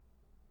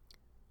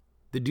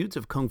The Dudes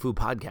of Kung Fu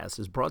podcast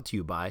is brought to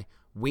you by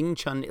Wing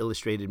Chun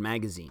Illustrated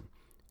Magazine.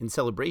 In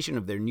celebration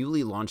of their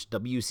newly launched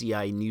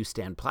WCI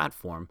newsstand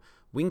platform,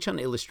 Wing Chun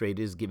Illustrated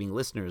is giving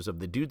listeners of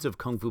the Dudes of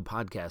Kung Fu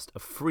podcast a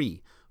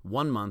free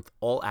 1-month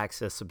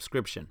all-access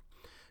subscription.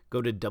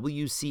 Go to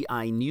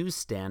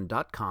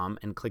WCInewsstand.com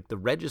and click the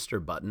register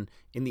button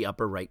in the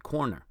upper right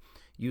corner.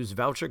 Use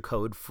voucher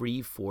code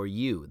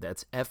FREE4U.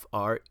 That's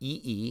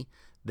FREE,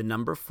 the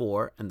number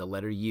 4, and the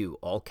letter U,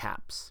 all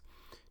caps.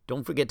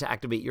 Don't forget to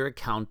activate your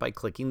account by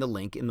clicking the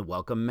link in the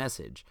welcome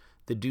message.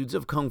 The Dudes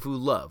of Kung Fu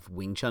love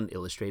Wing Chun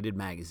Illustrated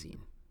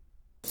Magazine.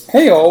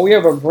 Hey all, we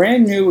have a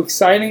brand new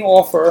exciting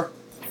offer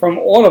from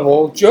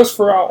Audible just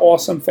for our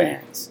awesome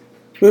fans.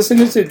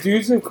 Listeners to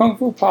Dudes of Kung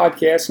Fu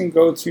podcast can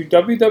go to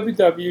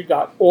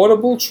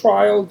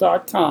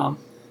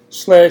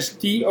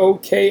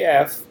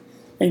www.audibletrial.com/DOKF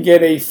and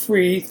get a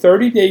free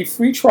 30-day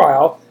free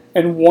trial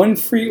and 1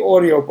 free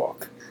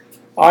audiobook.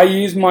 I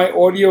use my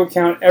audio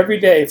account every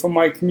day for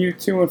my commute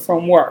to and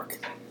from work.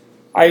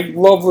 I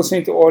love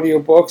listening to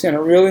audiobooks, and it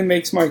really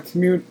makes my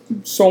commute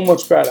so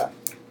much better.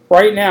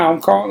 Right now,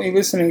 I'm currently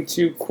listening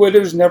to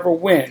Quitters Never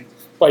Win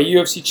by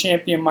UFC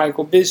champion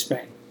Michael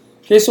Bisping.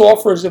 This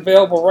offer is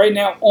available right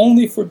now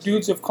only for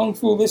Dudes of Kung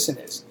Fu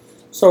listeners.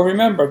 So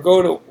remember,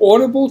 go to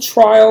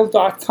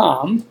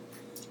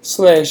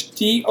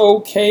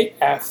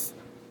audibletrial.com/DOKF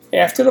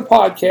after the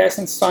podcast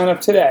and sign up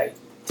today.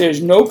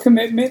 There's no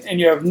commitment and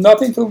you have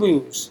nothing to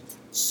lose.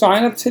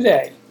 Sign up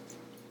today.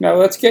 Now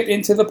let's get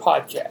into the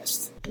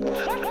podcast.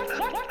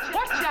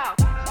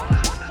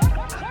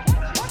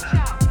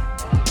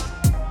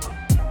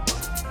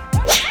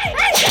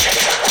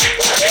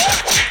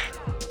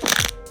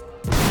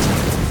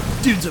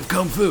 Dudes of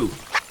Kung Fu.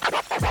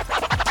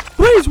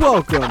 Please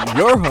welcome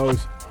your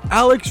hosts,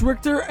 Alex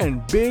Richter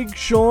and Big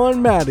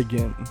Sean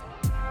Madigan.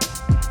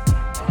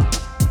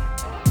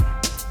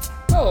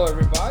 Hello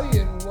everybody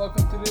and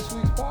welcome to this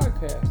week's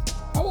podcast.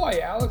 How are you,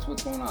 Alex?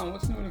 What's going on?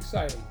 What's new and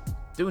exciting?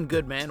 Doing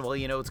good, man. Well,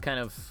 you know, it's kind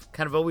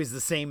of always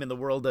the same in the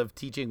world of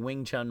teaching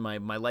Wing Chun. My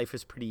life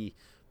is pretty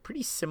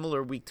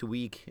similar week to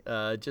week.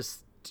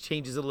 Just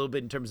changes a little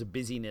bit in terms of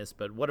busyness.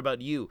 But what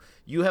about you?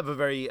 You have a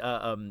very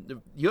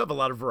you have a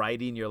lot of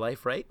variety in your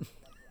life, right?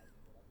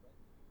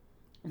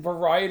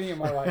 Variety in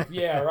my life.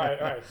 Yeah,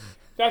 right.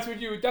 That's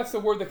the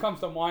word that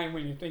comes to mind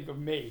when you think of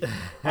me.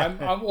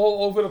 I'm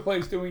all over the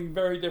place doing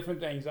very different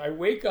things. I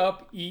wake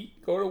up,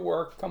 eat, go to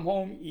work, come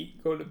home,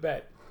 eat, go to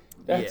bed.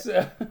 That's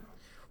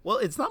Well,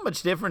 it's not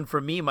much different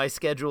for me. My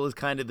schedule is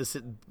kind of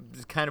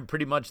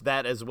pretty much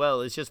that as well.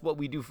 It's just what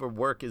we do for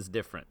work is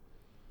different.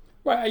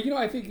 Right.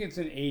 I think it's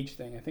an age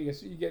thing. I think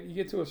it's you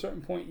get to a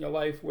certain point in your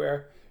life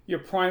where your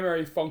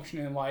primary function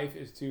in life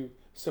is to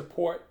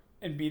support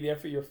and be there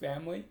for your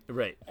family.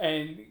 Right.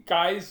 And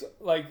guys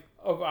like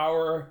of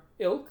our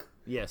ilk,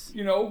 yes,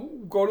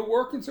 go to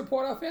work and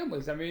support our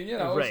families. I mean,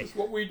 right. It's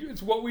what we do.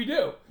 It's what we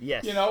do.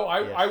 Yes.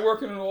 I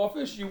work in an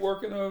office. You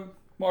work in a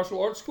martial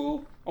arts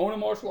school. Own a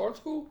martial arts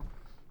school.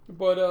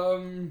 But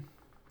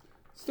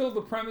still,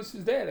 the premise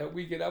is there that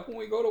we get up and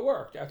we go to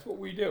work. That's what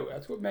we do.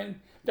 That's what my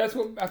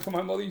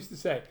mother used to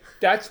say.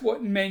 That's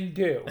what men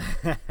do.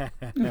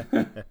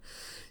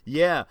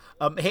 Yeah.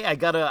 Hey, I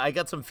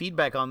got some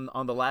feedback on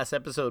the last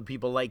episode.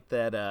 People liked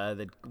that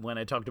when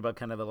I talked about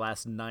kind of the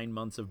last 9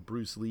 months of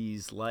Bruce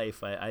Lee's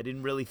life. I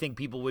didn't really think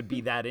people would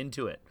be that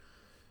into it.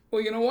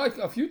 Well, you know what?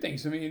 A few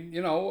things. I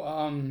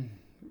mean,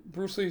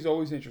 Bruce Lee's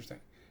always interesting.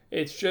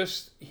 It's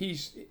just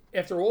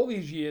after all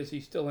these years,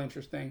 he's still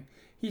interesting.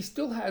 He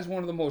still has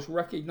one of the most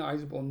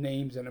recognizable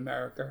names in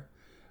America.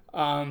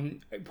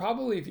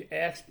 Probably if you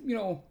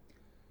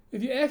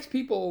ask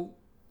people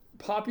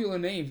popular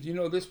names,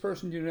 this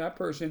person, that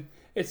person,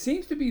 it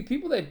seems to be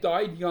people that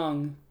died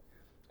young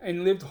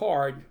and lived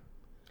hard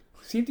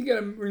seem to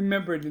get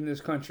remembered in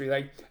this country.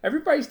 Like,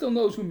 everybody still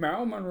knows who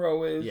Marilyn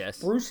Monroe is,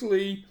 yes. Bruce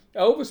Lee,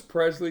 Elvis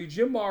Presley,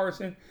 Jim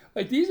Morrison.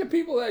 Like, these are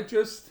people that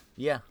just...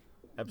 Yeah,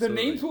 absolutely.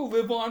 The names will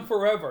live on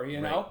forever,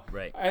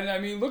 Right. And, I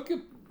mean, look at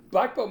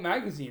Black Belt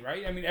Magazine,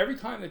 right? I mean, every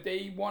time that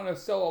they want to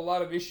sell a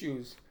lot of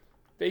issues,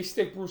 they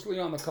stick Bruce Lee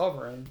on the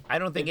cover. And I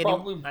don't think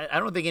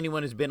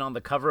anyone has been on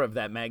the cover of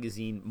that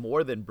magazine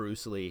more than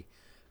Bruce Lee,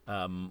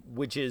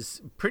 which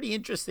is pretty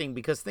interesting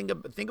because think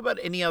about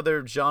any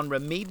other genre,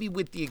 maybe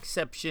with the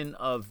exception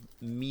of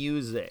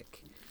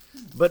music.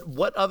 But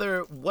what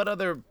other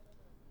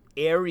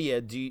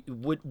area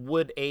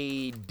would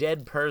a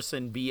dead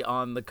person be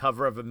on the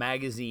cover of a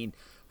magazine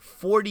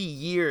 40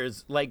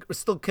 years, like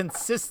still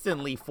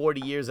consistently 40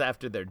 years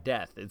after their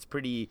death? It's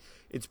pretty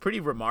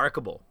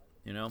remarkable.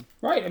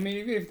 Right. I mean,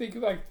 even if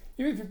you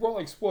brought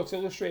like Sports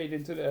Illustrated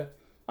into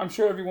I'm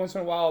sure every once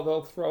in a while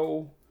they'll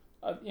throw,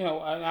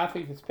 an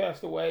athlete that's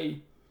passed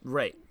away,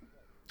 right,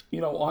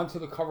 onto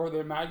the cover of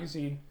their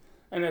magazine.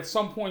 And at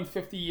some point,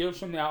 50 years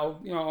from now,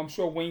 I'm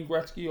sure Wayne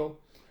Gretzky will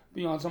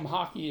be on some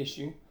hockey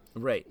issue.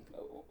 Right.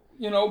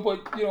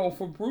 But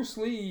for Bruce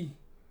Lee,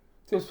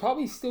 there's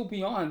probably still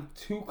beyond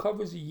 2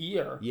 covers a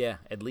year. Yeah,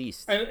 at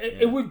least. And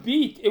it would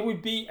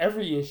be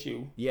every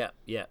issue. Yeah.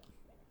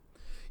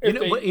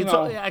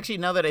 Actually,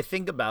 now that I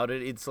think about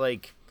it, it's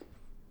like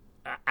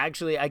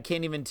Actually, I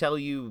can't even tell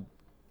you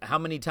how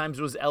many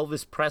times was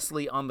Elvis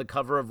Presley on the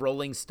cover of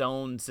Rolling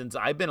Stone since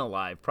I've been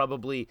alive.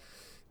 Probably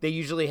they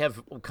usually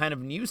have kind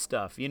of new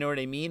stuff, you know what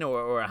I mean?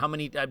 Or how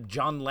many,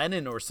 John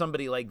Lennon or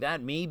somebody like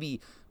that, maybe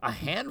a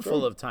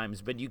handful of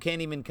times, but you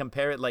can't even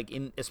compare it like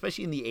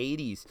especially in the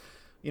 80s.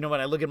 You know,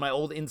 when I look at my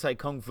old Inside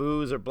Kung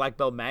Fu's or Black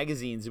Belt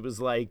magazines, it was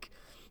like,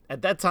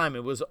 at that time,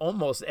 it was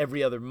almost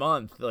every other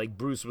month, like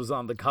Bruce was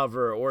on the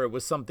cover or it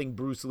was something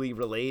Bruce Lee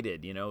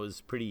related, you know, it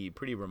was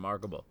pretty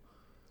remarkable.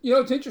 You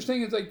know, it's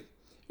interesting. It's like,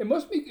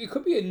 it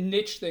could be a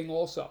niche thing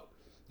also.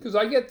 Because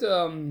I get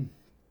some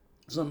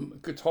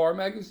guitar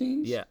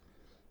magazines. Yeah.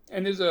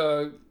 And there's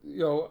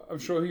I'm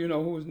sure you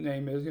know who his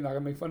name is. You're not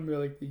going to make fun of me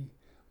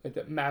like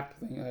that map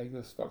thing I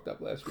just fucked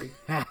up last week.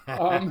 But,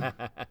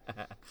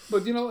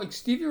 like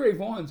Stevie Ray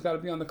Vaughan's got to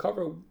be on the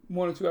cover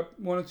one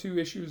or two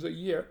issues a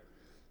year.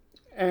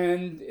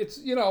 And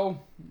it's,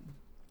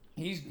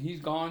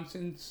 he's gone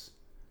since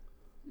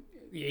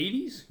the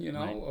 80s,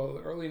 right. Or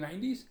the early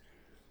 90s.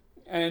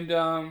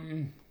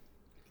 And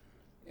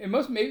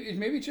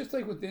maybe just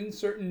like within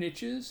certain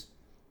niches,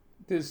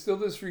 there's still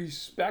this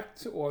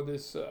respect or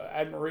this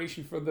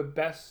admiration for the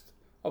best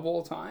of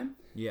all time.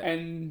 Yeah.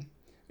 And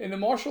in the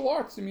martial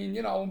arts, I mean,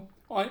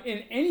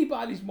 in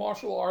anybody's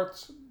martial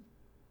arts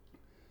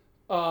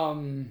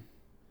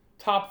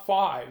top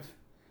 5,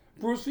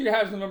 Bruce Lee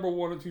has the number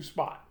 1 or 2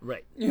 spot.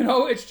 Right.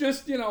 It's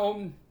just,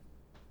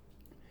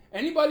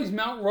 anybody's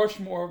Mount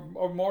Rushmore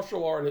of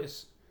martial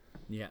artists.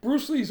 Yeah.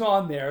 Bruce Lee's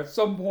on there at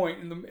some point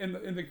in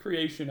the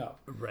creation of.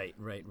 Right.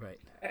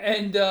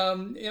 And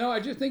I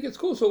just think it's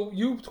cool. So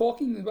you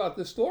talking about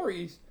the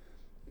stories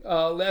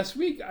last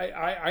week,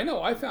 I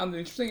know I found it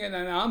interesting, and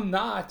I'm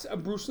not a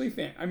Bruce Lee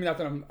fan. I mean, not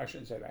that I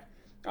shouldn't say that.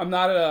 I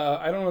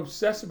don't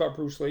obsess about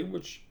Bruce Lee,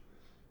 which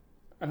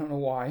I don't know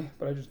why,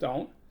 but I just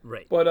don't.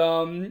 Right. But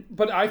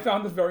I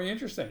found it very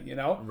interesting,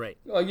 Right.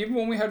 Like even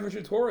when we had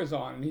Richard Torres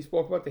on and he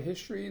spoke about the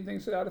history and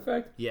things to that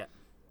effect. Yeah.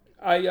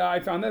 I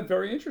found that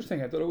very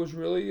interesting. I thought it was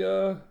really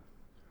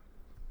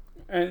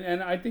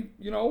and I think,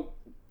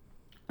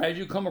 as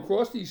you come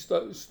across these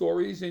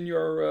stories in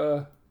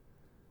your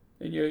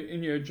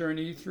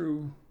journey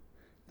through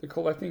the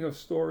collecting of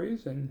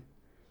stories and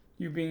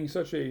you being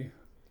such a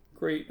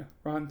great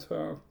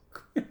raconteur.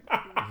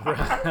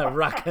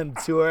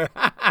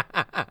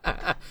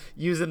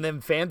 Using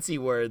them fancy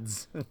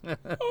words. Oh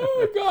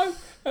my God!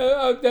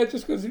 That's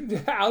just because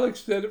Alex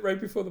said it right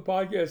before the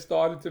podcast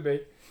started to me,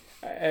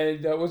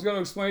 and was going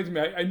to explain to me.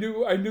 I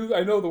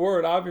know the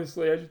word.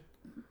 Obviously, I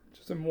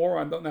just a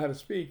moron. Don't know how to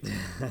speak.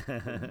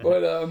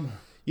 But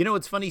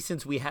it's funny,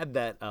 since we had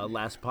that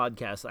last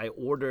podcast, I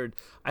ordered,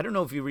 I don't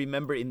know if you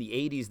remember, in the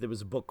 80s, there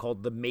was a book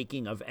called The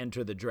Making of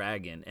Enter the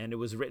Dragon, and it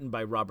was written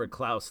by Robert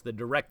Klaus, the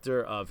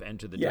director of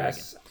Enter the Dragon.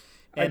 Yes,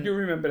 I do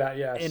remember that,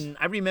 yes. And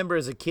I remember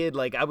as a kid,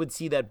 like, I would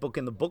see that book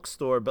in the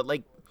bookstore, but,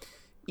 like,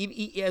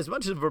 as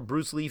much of a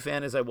Bruce Lee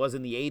fan as I was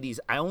in the 80s,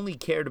 I only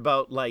cared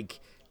about, like,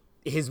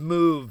 his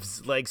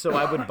moves, like, so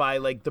I would buy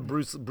like the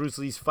Bruce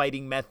Lee's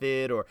fighting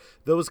method or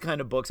those kind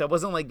of books. I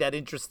wasn't like that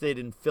interested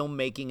in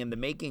filmmaking and the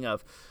making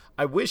of.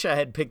 I wish I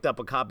had picked up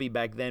a copy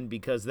back then,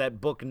 because that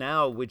book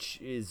now, which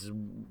is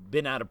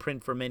been out of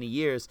print for many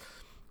years,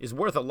 is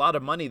worth a lot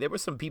of money. There were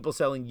some people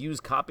selling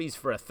used copies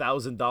for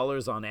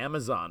 $1,000 on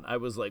Amazon. I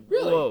was like,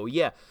 really? Whoa,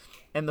 yeah.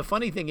 And the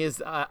funny thing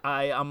is,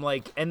 I'm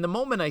like, and the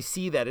moment I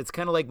see that, it's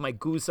kind of like my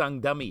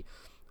Gusang dummy.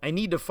 I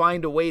need to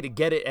find a way to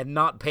get it and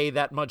not pay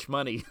that much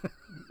money.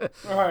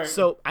 All right.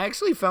 So I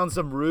actually found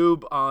some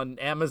rube on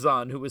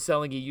Amazon who was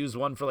selling a used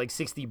one for like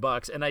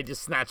 $60, and I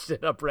just snatched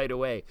it up right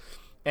away.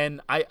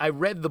 And I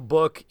read the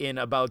book in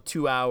about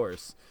 2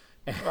 hours.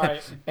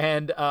 Right.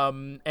 And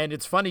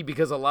it's funny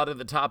because a lot of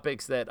the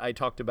topics that I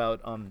talked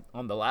about on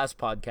the last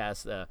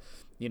podcast,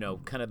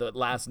 kind of the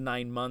last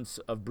 9 months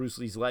of Bruce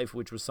Lee's life,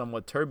 which was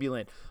somewhat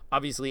turbulent.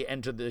 Obviously,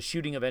 the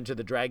shooting of Enter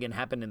the Dragon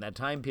happened in that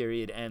time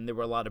period, and there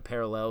were a lot of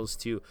parallels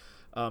to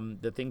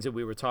the things that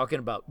we were talking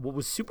about. What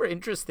was super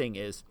interesting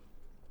is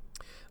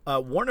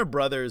Warner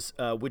Brothers,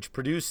 which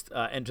produced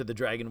Enter the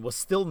Dragon, was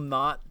still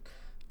not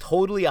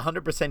totally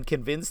 100%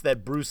 convinced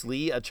that Bruce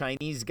Lee, a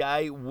Chinese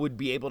guy, would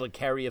be able to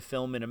carry a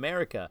film in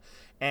America.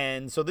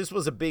 And so this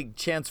was a big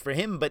chance for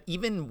him, but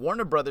even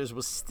Warner Brothers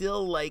was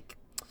still like,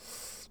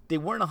 they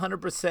weren't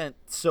 100%.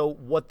 So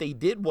what they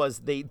did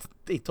was they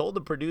told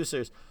the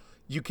producers,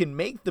 you can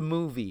make the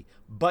movie,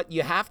 but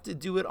you have to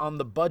do it on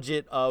the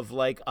budget of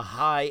like a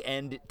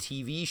high-end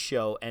TV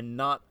show and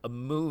not a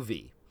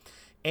movie.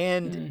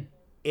 And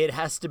it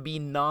has to be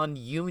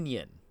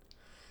non-union.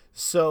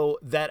 So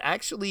that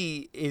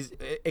actually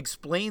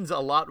explains a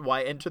lot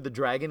why Enter the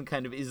Dragon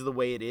kind of is the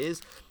way it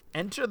is.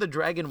 Enter the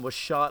Dragon was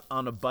shot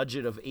on a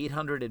budget of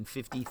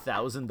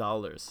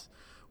 $850,000,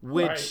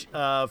 which for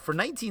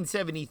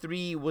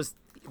 1973 was,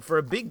 for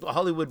a big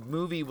Hollywood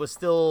movie, was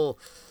still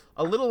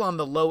a little on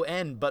the low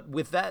end. But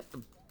with that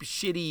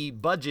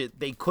shitty budget,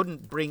 they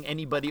couldn't bring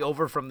anybody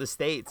over from the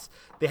States.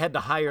 They had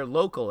to hire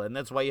local, and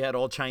that's why you had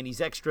all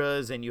Chinese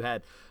extras and you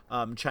had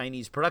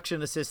Chinese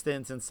production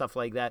assistants and stuff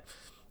like that.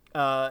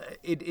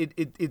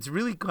 It's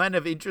really kind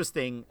of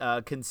interesting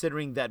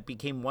considering that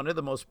became one of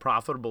the most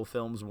profitable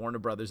films Warner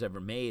Brothers ever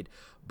made.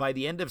 By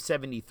the end of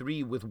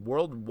 '73, with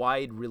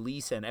worldwide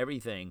release and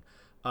everything,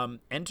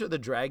 Enter the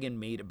Dragon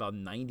made about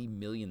 $90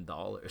 million.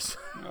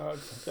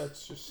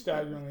 That's just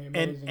staggeringly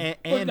amazing, and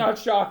but not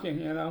shocking,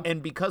 you know.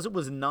 And because it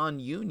was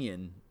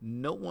non-union,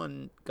 no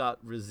one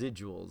got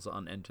residuals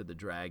on Enter the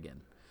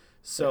Dragon.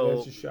 So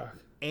that's a shock.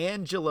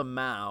 Angela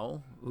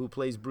Mao, who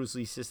plays Bruce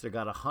Lee's sister,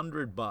 got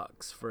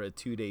 $100 for a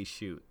 2-day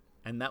shoot,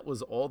 and that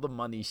was all the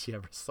money she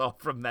ever saw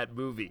from that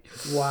movie.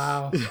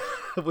 Wow,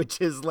 which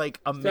is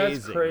like amazing.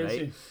 That's crazy.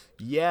 Right?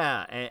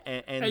 Yeah,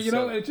 and you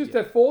know, it's just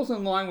that falls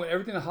in line with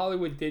everything that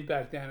Hollywood did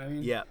back then. I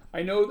mean, yeah.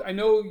 I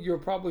know you're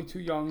probably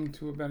too young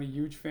to have been a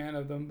huge fan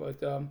of them,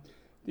 but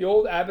the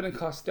old Abbott and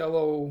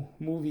Costello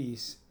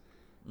movies,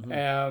 you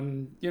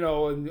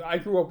know, and I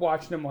grew up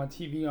watching them on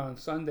TV on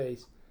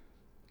Sundays.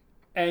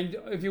 And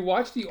if you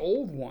watch the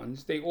old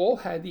ones, they all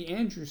had the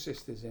Andrews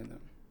sisters in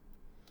them.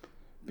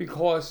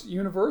 Because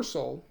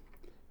Universal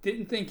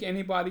didn't think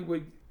anybody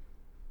would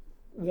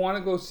want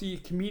to go see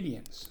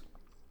comedians.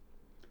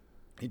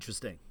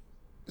 Interesting.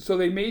 So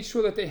they made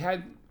sure that they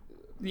had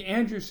the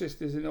Andrews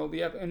sisters in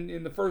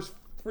the first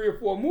 3 or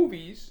 4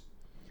 movies,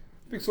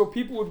 so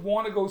people would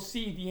want to go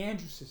see the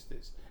Andrews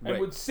sisters and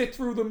would sit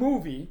through the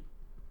movie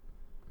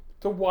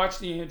to watch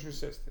the Andrews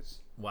sisters.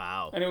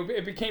 Wow. And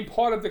it became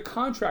part of the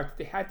contract.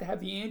 They had to have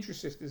the Andrews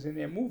sisters in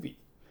their movie,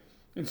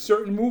 in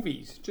certain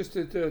movies, just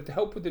to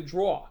help with the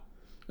draw,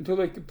 until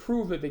they could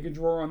prove that they could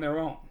draw on their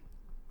own.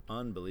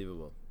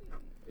 Unbelievable.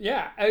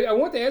 Yeah, I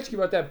want to ask you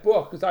about that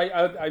book, because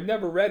I've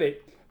never read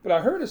it, but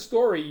I heard a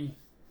story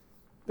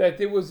that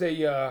there was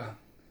a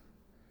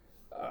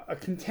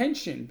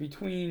contention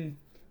between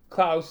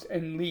Klaus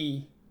and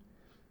Lee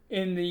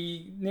in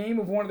the name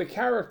of one of the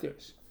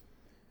characters,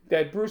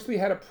 that Bruce Lee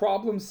had a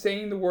problem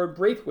saying the word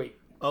Braithwaite.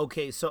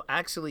 Okay, so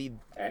actually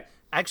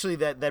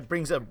that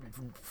brings a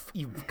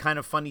kind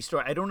of funny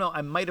story. I don't know,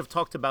 I might have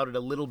talked about it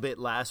a little bit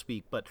last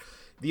week, but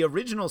the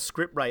original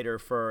scriptwriter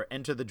for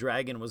Enter the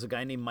Dragon was a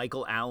guy named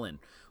Michael Allen,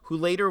 who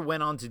later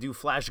went on to do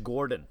Flash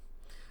Gordon.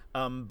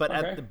 But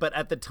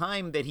at the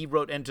time that he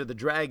wrote Enter the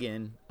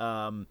Dragon,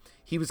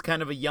 he was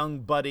kind of a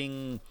young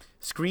budding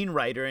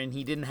screenwriter, and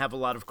he didn't have a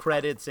lot of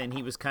credits, and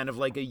he was kind of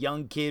like a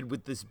young kid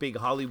with this big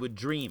Hollywood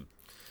dream.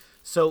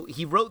 So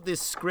he wrote this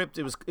script.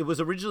 It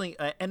was originally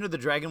Enter the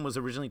Dragon was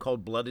originally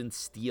called Blood and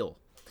Steel,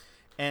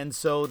 and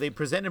so they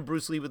presented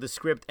Bruce Lee with the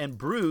script. And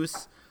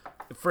Bruce,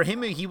 for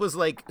him, he was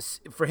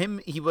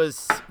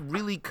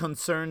really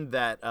concerned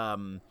that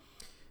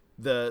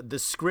the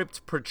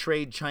script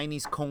portrayed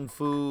Chinese kung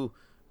fu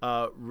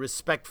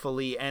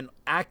respectfully and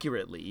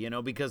accurately, you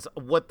know, because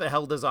what the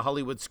hell does a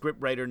Hollywood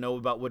scriptwriter know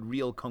about what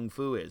real kung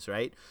fu is,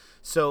 right?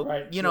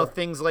 So, you know,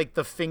 things like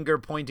the finger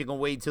pointing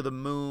away to the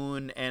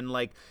moon and,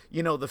 like,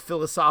 you know, the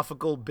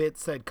philosophical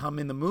bits that come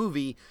in the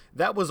movie,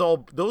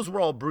 those were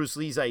all Bruce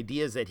Lee's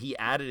ideas that he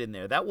added in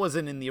there. That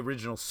wasn't in the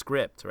original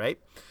script, right?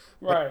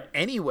 But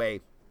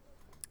anyway,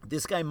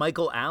 this guy,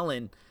 Michael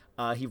Allen,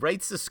 he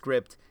writes the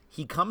script.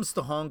 He comes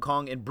to Hong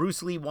Kong, and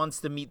Bruce Lee wants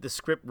to meet the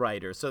script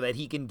writer so that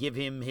he can give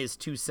him his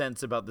 2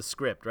 cents about the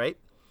script, right?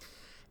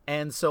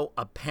 And so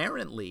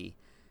apparently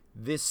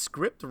this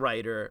script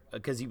writer,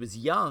 because he was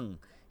young,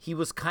 he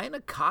was kind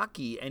of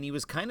cocky and he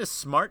was kind of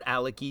smart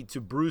alecky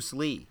to Bruce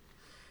Lee.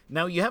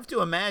 Now you have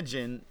to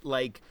imagine,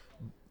 like,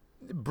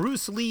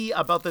 Bruce Lee,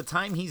 about the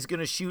time he's going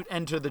to shoot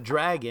Enter the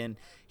Dragon,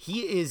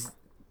 he is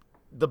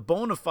the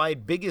bona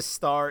fide biggest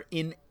star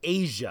in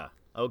Asia.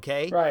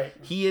 Okay? Right.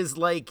 He is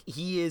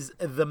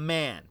the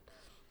man.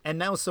 And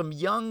now some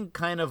young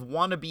kind of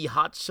wannabe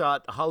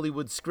hotshot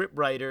Hollywood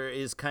scriptwriter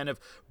is kind of,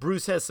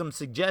 Bruce has some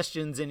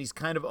suggestions and he's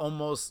kind of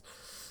almost,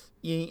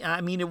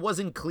 I mean, it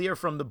wasn't clear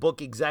from the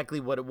book exactly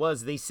what it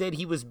was. They said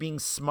he was being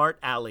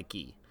smart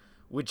alecky,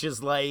 which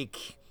is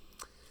like,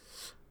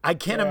 I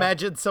can't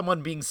imagine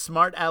someone being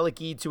smart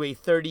alecky to a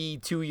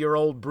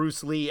 32-year-old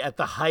Bruce Lee at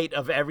the height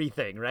of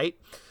everything, right?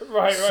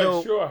 Right,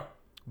 sure.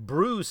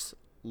 Bruce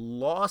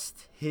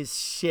lost his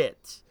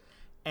shit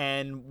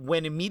and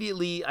went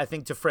immediately, I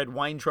think, to Fred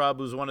Weintraub,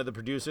 who's one of the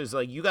producers,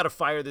 like, you got to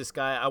fire this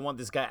guy. I want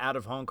this guy out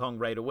of Hong Kong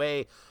right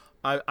away.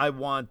 I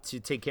want to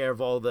take care of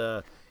all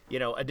the, you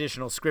know,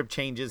 additional script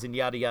changes and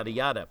yada, yada,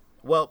 yada.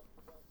 Well,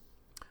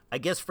 I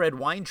guess Fred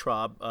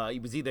Weintraub,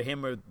 it was either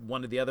him or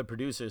one of the other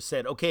producers,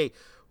 said, okay,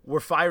 we're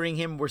firing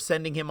him. We're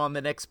sending him on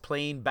the next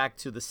plane back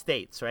to the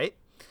States, right?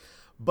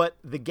 But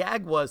the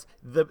gag was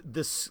the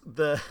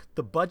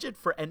budget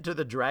for Enter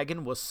the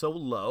Dragon was so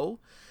low,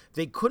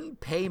 they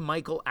couldn't pay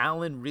Michael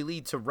Allen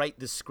really to write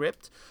the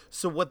script.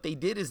 So what they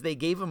did is they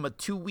gave him a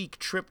 2-week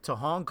trip to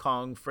Hong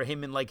Kong for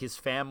him and, like, his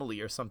family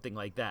or something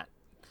like that.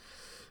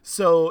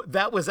 So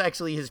that was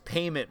actually his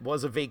payment,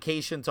 was a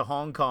vacation to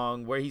Hong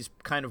Kong where he's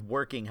kind of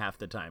working half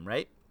the time,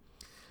 right?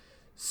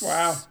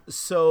 Wow.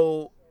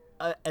 So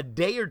a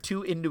day or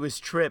two into his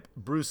trip,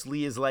 Bruce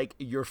Lee is like,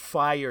 you're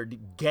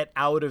fired. Get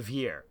out of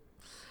here.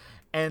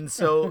 And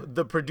so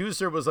the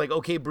producer was like,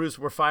 okay, Bruce,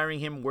 we're firing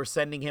him. We're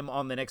sending him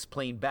on the next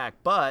plane back.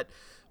 But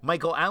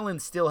Michael Allen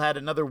still had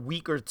another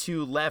week or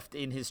two left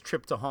in his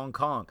trip to Hong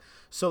Kong.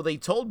 So they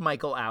told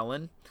Michael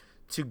Allen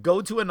to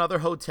go to another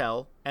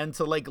hotel and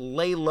to like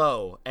lay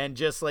low and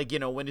just like,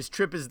 when his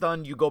trip is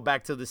done, you go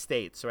back to the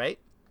States, right?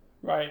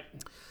 Right.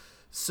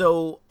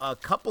 So a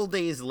couple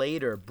days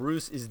later,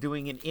 Bruce is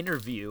doing an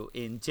interview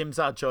in Tsim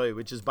Sha Tsui,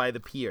 which is by the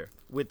pier,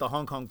 with the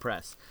Hong Kong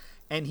press.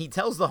 And he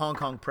tells the Hong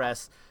Kong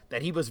press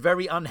that he was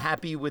very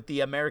unhappy with the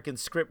American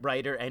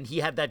scriptwriter and he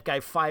had that guy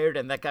fired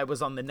and that guy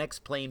was on the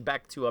next plane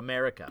back to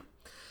America.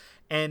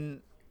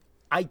 And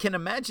I can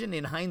imagine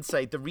in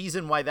hindsight the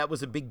reason why that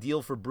was a big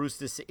deal for Bruce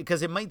to say,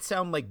 because it might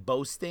sound like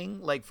boasting,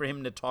 like for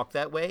him to talk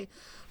that way,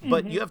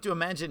 but you have to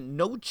imagine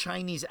no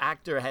Chinese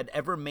actor had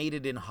ever made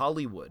it in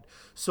Hollywood.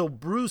 So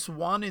Bruce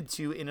wanted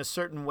to, in a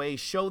certain way,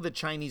 show the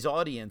Chinese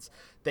audience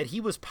that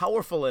he was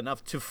powerful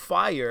enough to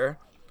fire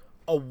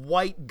a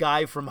white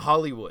guy from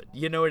Hollywood.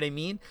 You know what I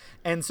mean?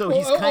 And so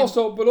he's but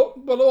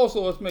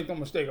also, let's make no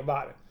mistake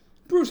about it.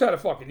 Bruce had a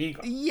fucking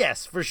ego.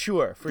 Yes, for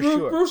sure,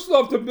 sure. Bruce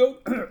loved to build.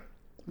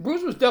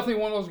 Bruce was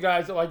definitely one of those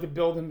guys that liked to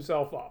build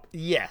himself up.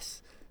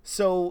 Yes.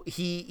 So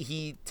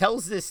he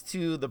tells this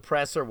to the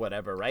press or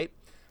whatever, right?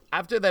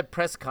 After that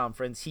press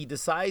conference, he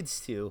decides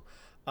to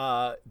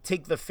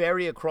take the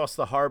ferry across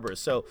the harbor.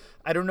 So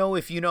I don't know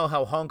if you know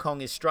how Hong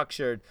Kong is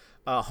structured.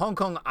 Hong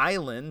Kong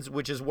Islands,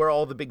 which is where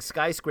all the big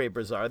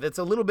skyscrapers are, that's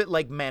a little bit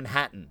like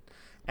Manhattan.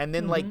 And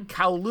then like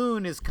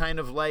Kowloon is kind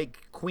of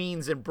like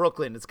Queens and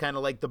Brooklyn. It's kind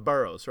of like the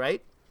boroughs,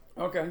 right?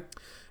 Okay.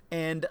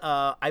 And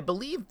I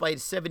believe by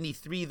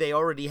 73, they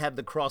already had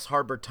the Cross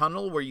Harbor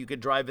Tunnel where you could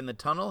drive in the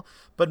tunnel.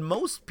 But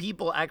most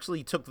people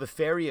actually took the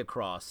ferry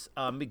across.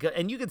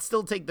 And you could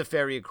still take the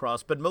ferry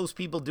across, but most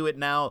people do it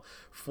now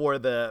for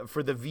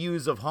the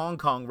views of Hong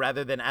Kong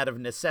rather than out of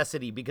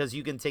necessity, because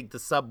you can take the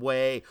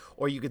subway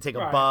or you can take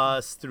a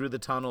bus through the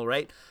tunnel,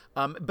 right?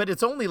 But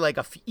it's only like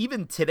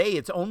even today,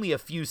 it's only a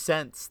few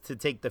cents to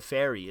take the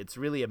ferry. It's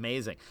really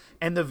amazing.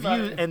 And the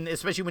view, and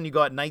especially when you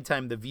go at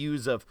nighttime, the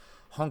views of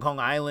Hong Kong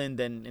Island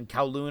and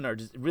Kowloon are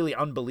just really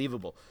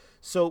unbelievable.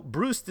 So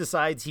Bruce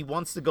decides he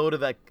wants to go to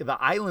the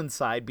island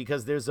side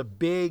because there's a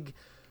big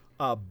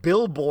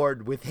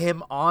billboard with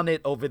him on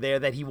it over there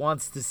that he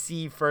wants to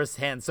see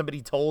firsthand.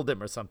 Somebody told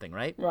him or something,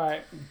 right?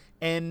 Right.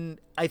 And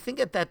I think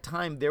at that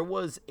time there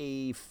was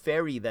a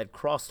ferry that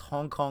crossed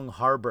Hong Kong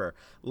Harbor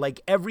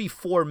like every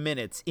 4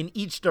 minutes in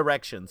each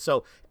direction.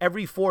 So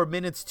every 4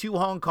 minutes to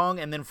Hong Kong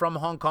and then from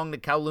Hong Kong to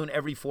Kowloon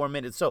every 4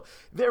 minutes. So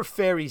there are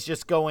ferries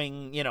just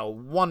going,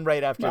 one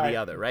right after the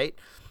other, right?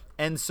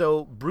 And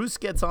so Bruce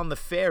gets on the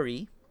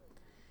ferry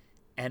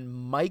and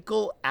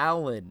Michael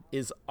Allen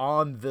is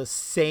on the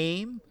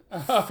same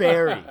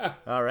ferry,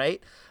 all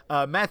right?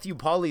 Matthew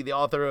Pauly, the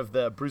author of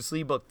the Bruce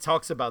Lee book,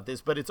 talks about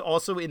this, but it's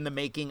also in the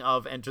making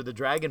of Enter the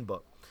Dragon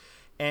book.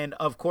 And,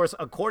 of course,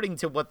 according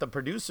to what the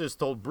producers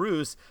told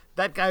Bruce,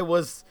 that guy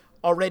was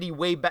already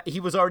way back. He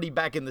was already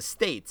back in the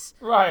States.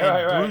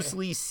 Right. Bruce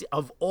Lee,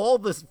 of all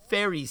the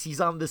ferries, he's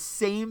on the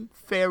same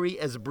ferry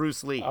as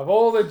Bruce Lee. Of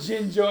all the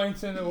gin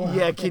joints in the world.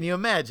 Yeah, can you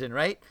imagine,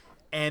 right?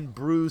 And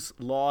Bruce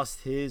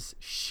lost his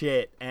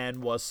shit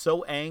and was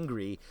so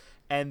angry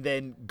and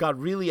then got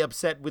really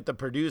upset with the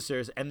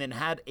producers and then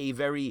had a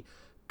very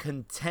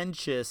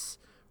contentious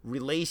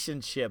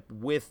relationship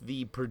with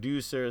the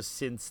producers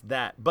since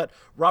that. But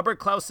Robert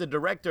Klaus, the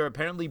director,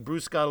 apparently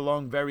Bruce got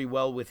along very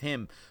well with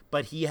him,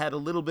 but he had a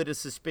little bit of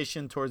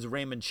suspicion towards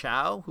Raymond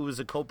Chow, who was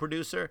a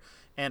co-producer,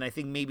 and I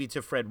think maybe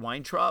to Fred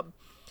Weintraub.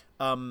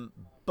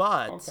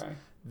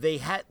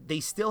 They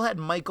still had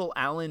Michael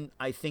Allen,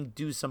 I think,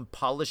 do some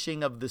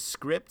polishing of the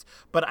script,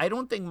 but I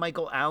don't think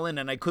Michael Allen,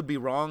 and I could be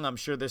wrong, I'm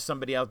sure there's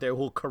somebody out there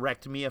who'll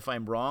correct me if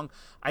I'm wrong,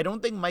 I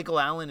don't think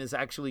Michael Allen is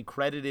actually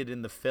credited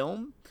in the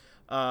film.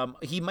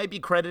 He might be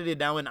credited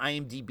now in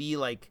IMDb,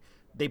 like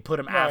they put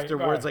him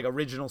afterwards, like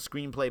original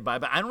screenplay by,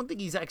 but I don't think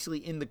he's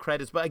actually in the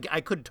credits, but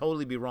I could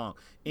totally be wrong.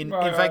 In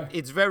fact,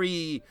 it's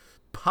very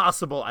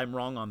possible I'm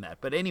wrong on that,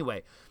 but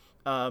anyway.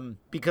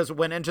 Because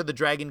when Enter the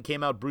Dragon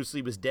came out, Bruce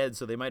Lee was dead,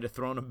 so they might have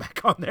thrown him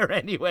back on there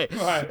anyway.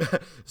 Right.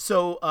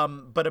 So,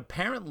 but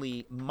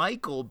apparently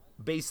Michael,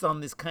 based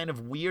on this kind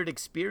of weird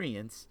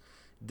experience,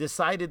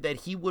 decided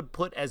that he would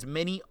put as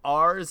many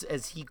R's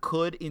as he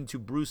could into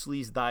Bruce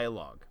Lee's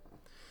dialogue.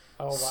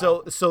 Oh,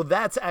 wow. So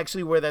that's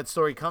actually where that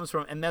story comes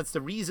from, and that's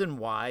the reason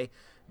why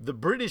the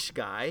British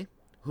guy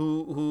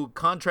who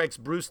contracts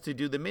Bruce to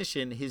do the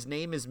mission, his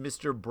name is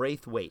Mr.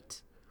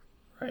 Braithwaite.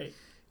 Right.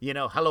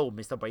 Hello,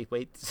 Mr.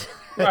 Braithwaite.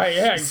 Right,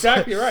 yeah,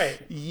 exactly right.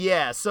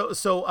 Yeah,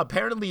 so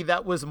apparently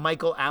that was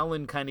Michael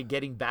Allen kind of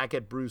getting back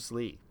at Bruce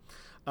Lee.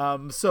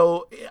 And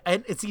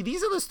see,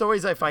 these are the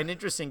stories I find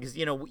interesting because,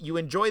 you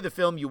enjoy the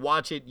film, you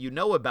watch it, you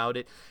know about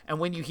it, and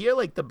when you hear,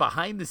 like, the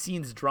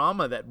behind-the-scenes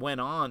drama that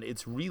went on,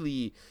 it's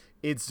really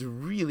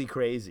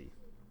crazy.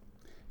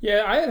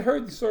 Yeah, I had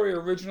heard the story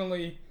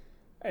originally,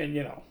 and,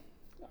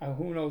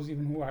 who knows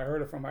even who I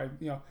heard it from.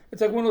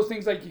 It's like one of those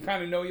things like you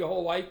kind of know your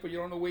whole life, but you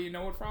don't know where you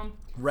know it from.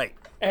 Right.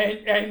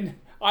 And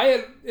I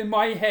had, in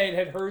my head,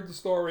 had heard the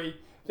story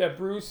that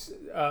Bruce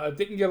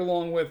didn't get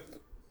along with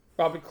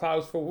Robert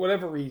Klaus for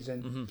whatever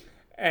reason.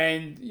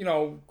 And,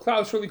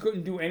 Klaus really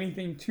couldn't do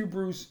anything to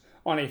Bruce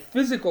on a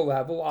physical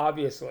level,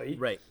 obviously.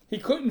 Right. He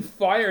couldn't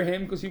fire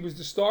him because he was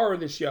the star of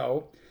the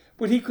show,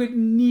 but he could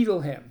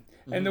needle him.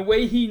 Mm-hmm. And the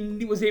way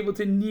he was able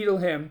to needle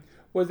him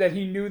was that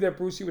he knew that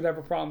Brucey would have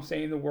a problem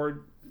saying the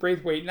word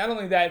Braithwaite. Not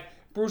only that,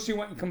 Brucey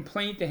went and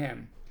complained to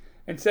him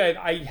and said,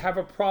 I have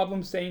a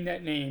problem saying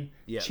that name.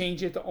 Yeah.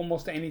 Change it to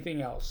almost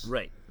anything else.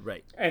 Right.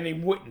 And they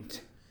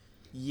wouldn't.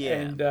 Yeah.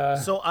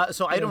 And, so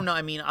I don't know.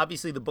 I mean,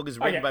 obviously the book is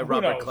written by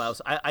Robert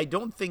Klaus. I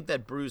don't think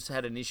that Bruce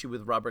had an issue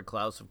with Robert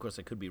Klaus. Of course,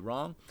 I could be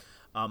wrong.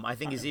 I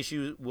think his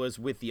issue was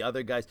with the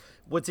other guys.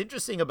 What's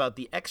interesting about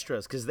the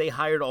extras, because they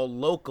hired all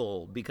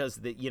local because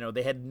they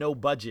had no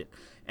budget,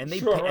 and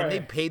they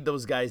paid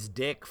those guys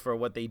dick for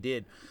what they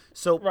did.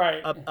 So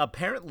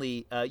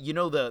apparently,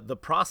 the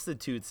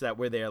prostitutes that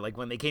were there, like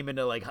when they came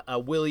into like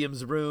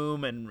Williams'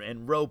 room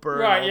and Roper.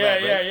 Right.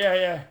 And all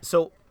Yeah.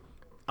 So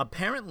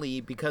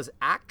apparently, because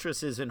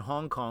actresses in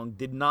Hong Kong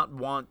did not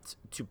want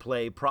to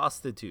play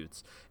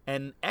prostitutes,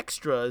 and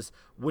extras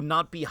would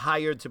not be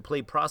hired to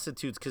play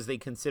prostitutes because they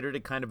considered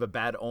it kind of a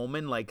bad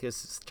omen, like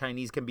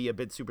Chinese can be a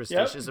bit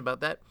superstitious about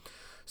that.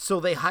 So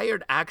they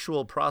hired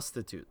actual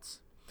prostitutes.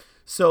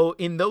 So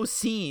in those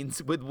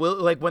scenes with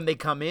like when they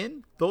come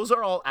in, those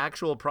are all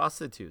actual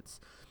prostitutes.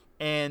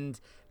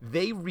 And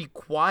they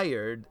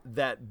required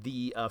that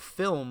the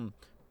film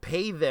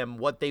pay them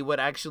what they would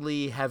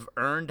actually have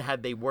earned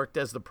had they worked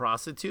as the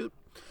prostitute.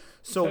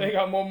 So they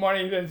got more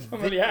money than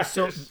some of the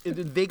actors. So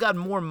they got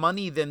more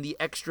money than the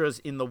extras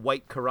in the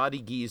white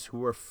karate gis who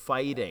were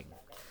fighting.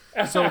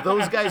 So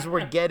those guys were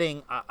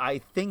getting, I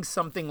think,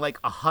 something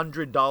like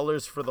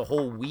 $100 for the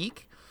whole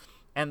week,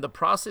 and the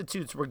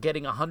prostitutes were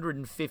getting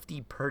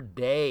 $150 per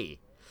day.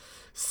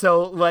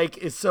 So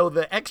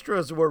the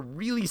extras were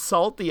really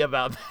salty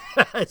about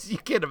that, as you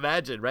can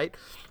imagine, right?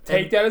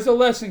 Take that as a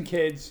lesson,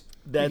 kids.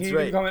 That's you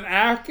right. Become an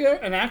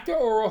actor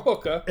or a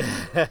hooker.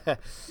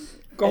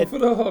 Go for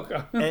the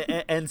hooker.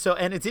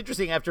 and it's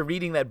interesting after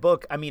reading that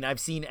book. I mean, I've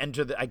seen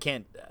I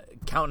can't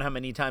count how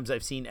many times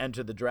I've seen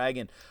Enter the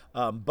Dragon.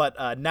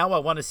 But now I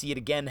want to see it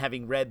again,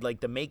 having read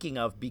like the making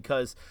of,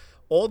 because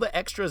all the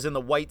extras in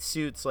the white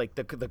suits, like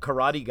the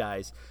karate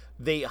guys,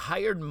 they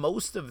hired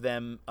most of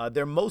them.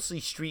 They're mostly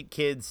street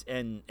kids,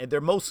 and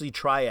they're mostly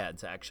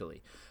triads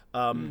actually.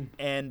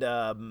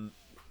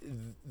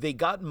 They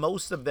got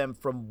most of them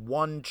from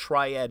one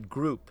triad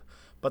group,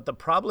 but the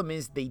problem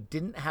is they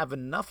didn't have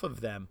enough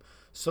of them,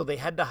 so they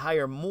had to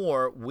hire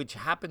more, which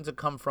happened to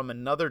come from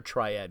another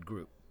triad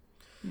group.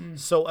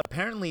 So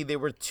apparently there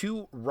were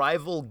two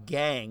rival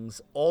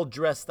gangs all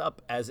dressed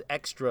up as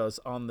extras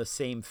on the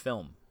same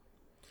film.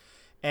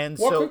 And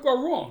what could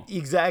go wrong?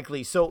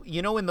 Exactly. So,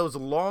 in those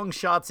long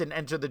shots in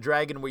Enter the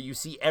Dragon where you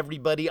see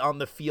everybody on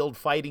the field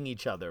fighting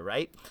each other,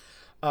 right?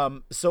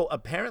 So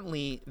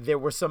apparently there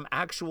were some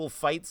actual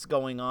fights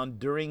going on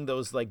during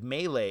those like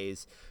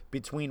melees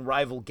between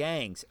rival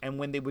gangs, and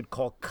when they would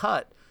call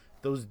cut,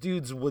 those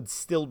dudes would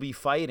still be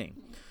fighting.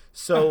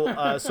 So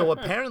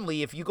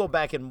apparently if you go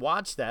back and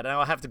watch that, and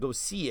I'll have to go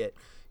see it,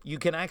 you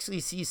can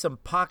actually see some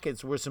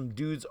pockets where some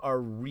dudes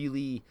are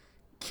really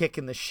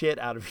kicking the shit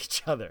out of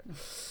each other.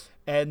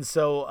 And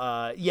so,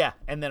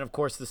 and then of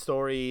course the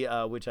story,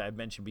 which I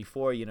mentioned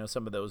before,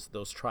 some of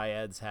those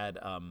triads had,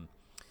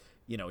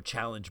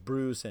 challenge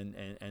Bruce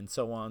and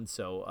so on.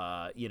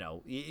 So,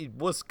 it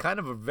was kind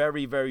of a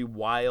very, very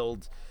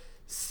wild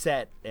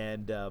set.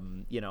 And,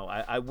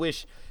 I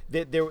wish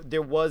that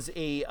there was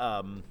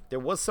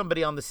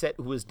somebody on the set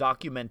who was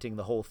documenting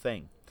the whole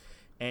thing,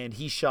 and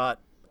he shot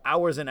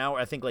hours and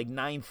hours, I think like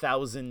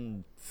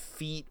 9,000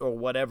 feet or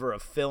whatever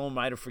of film.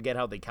 I forget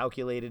how they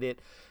calculated it,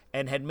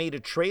 and had made a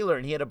trailer,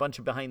 and he had a bunch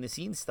of behind the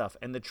scenes stuff,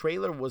 and the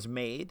trailer was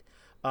made,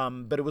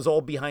 but it was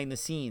all behind the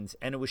scenes,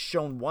 and it was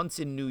shown once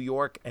in New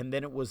York, and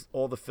then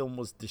all the film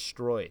was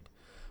destroyed.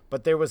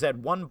 But there was at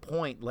one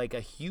point like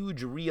a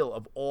huge reel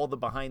of all the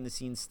behind the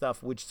scenes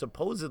stuff, which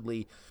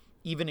supposedly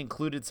even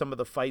included some of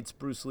the fights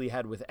Bruce Lee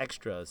had with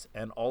extras,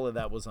 and all of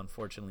that was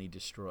unfortunately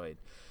destroyed.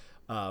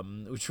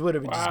 Which would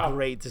have been just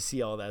great to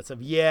see all that stuff.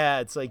 Yeah,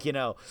 it's like,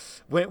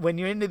 when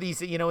you're into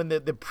these, in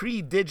the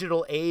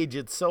pre-digital age,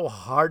 it's so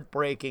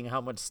heartbreaking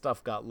how much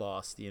stuff got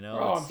lost,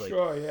 Oh, I'm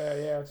sure.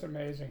 Yeah, it's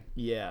amazing.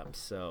 Yeah,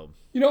 so.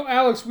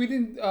 Alex, we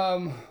didn't,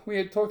 we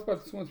had talked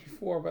about this once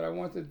before, but I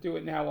wanted to do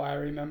it now while I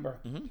remember.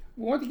 Mm-hmm.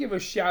 We want to give a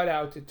shout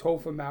out to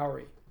Topher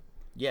Mowry.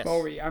 Yes.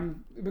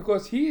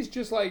 Because he's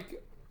just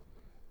like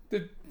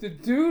the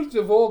dudes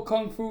of all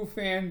Kung Fu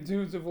fan.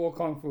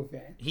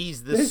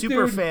 He's the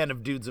super fan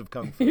of dudes of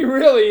Kung Fu. He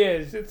really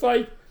is. It's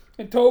like,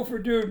 and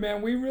Topher, dude,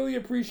 man, we really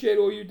appreciate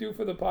all you do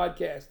for the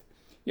podcast.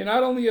 You're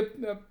not only a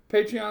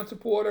Patreon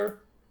supporter,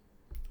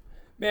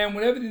 man,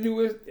 whenever the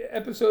new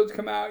episodes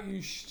come out,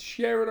 you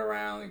share it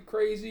around like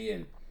crazy,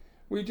 and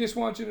we just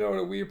want you to know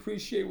that we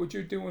appreciate what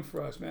you're doing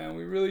for us, man.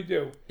 We really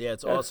do. Yeah,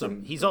 it's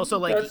awesome. He's also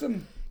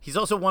he's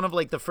also one of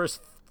like the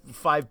first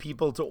 5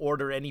 people to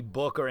order any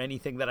book or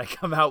anything that I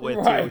come out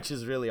with, too, which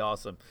is really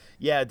awesome.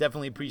 Yeah,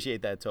 definitely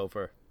appreciate that,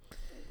 Topher.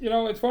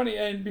 It's funny.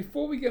 And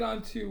before we get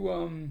on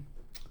to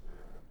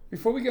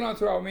before we get on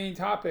to our main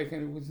topic,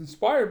 and it was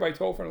inspired by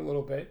Topher a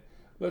little bit,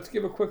 let's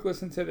give a quick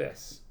listen to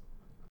this.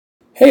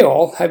 Hey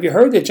all, have you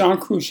heard that John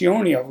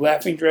Crucione of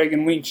Laughing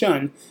Dragon Wing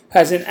Chun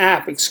has an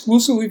app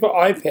exclusively for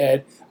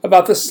iPad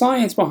about the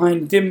science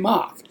behind Dim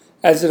Mak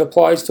as it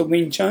applies to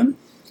Wing Chun?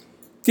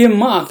 Dim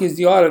Mak is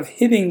the art of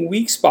hitting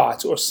weak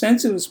spots or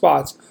sensitive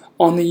spots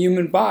on the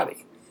human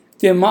body.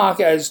 Dim Mak,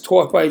 as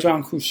taught by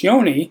John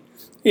Crucione,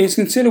 is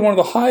considered one of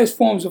the highest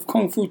forms of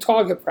Kung Fu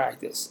target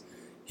practice.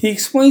 He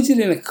explains it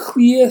in a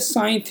clear,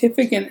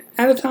 scientific, and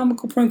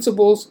anatomical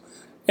principles,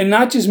 and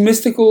not just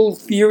mystical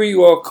theory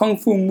or Kung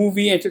Fu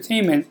movie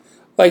entertainment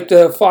like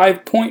the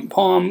 5-point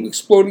palm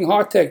exploding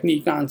heart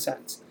technique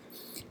nonsense.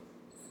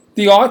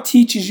 The art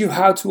teaches you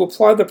how to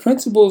apply the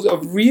principles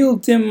of real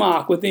Dim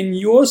Mak within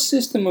your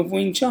system of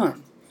Wing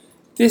Chun.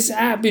 This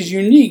app is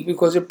unique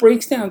because it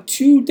breaks down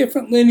 2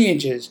 different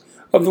lineages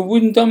of the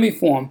wooden dummy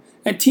form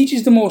and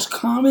teaches the most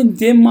common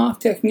Dim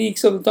Mak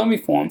techniques of the dummy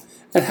form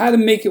and how to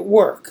make it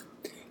work.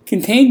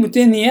 Contained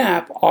within the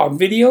app are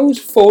videos,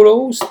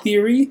 photos,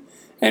 theory,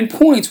 and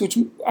points which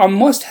are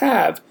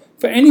must-have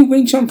for any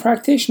Wing Chun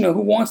practitioner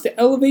who wants to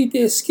elevate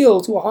their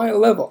skill to a higher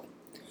level.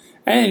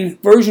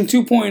 And version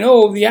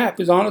 2.0 of the app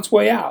is on its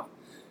way out.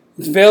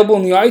 It's available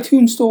in the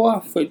iTunes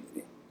Store for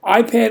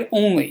iPad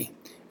only.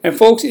 And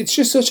folks, it's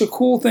just such a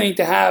cool thing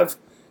to have,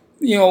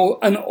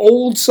 an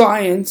old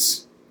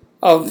science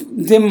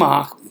of Dim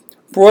Mak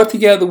brought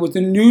together with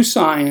the new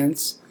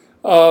science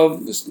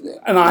of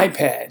an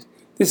iPad.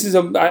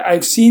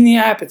 I've seen the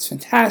app, it's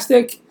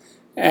fantastic.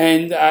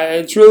 And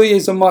it really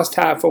is a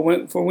must-have for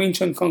Wing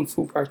Chun Kung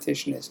Fu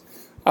practitioners.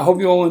 I hope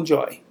you all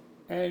enjoy.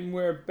 And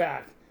we're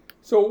back.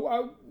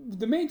 So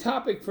the main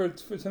topic for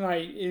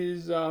tonight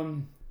is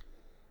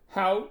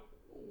how,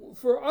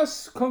 for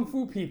us Kung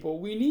Fu people,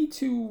 we need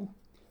to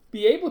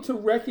be able to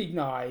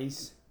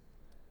recognize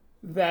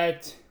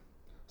that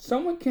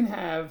someone can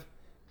have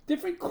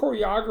different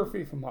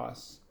choreography from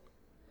us,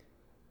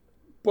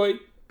 but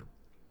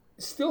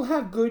still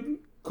have good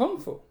Kung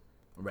Fu.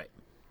 Right.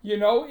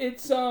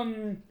 It's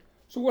so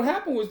what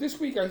happened was this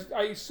week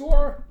I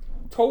saw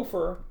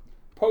Topher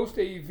post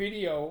a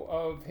video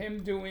of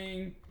him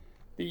doing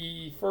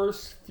the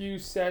first few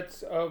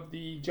sets of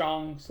the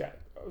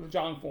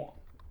Zhang form.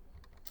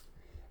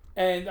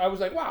 And I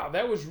was like, wow,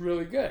 that was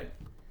really good.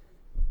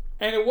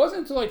 And it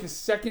wasn't until like the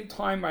second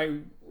time I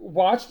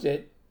watched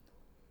it,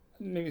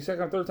 maybe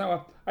second or third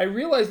time, I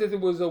realized that there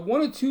was 1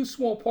 or 2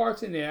 small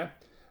parts in there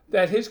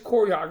that his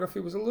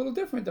choreography was a little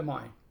different than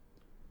mine.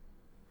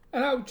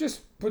 And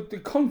but the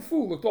Kung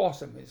Fu looked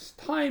awesome. His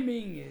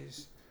timing,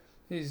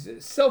 his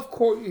self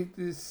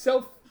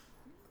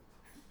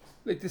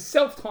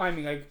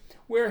timing, like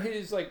where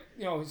his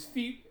his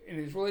feet and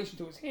his relation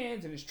to his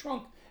hands and his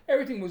trunk,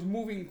 everything was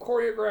moving,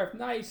 choreographed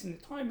nice, and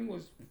the timing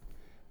was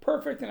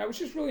perfect. And I was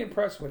just really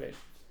impressed with it.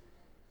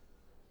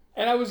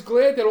 And I was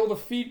glad that all the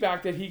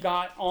feedback that he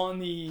got on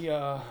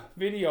the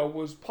video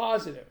was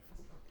positive.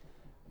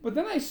 But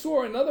then I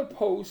saw another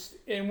post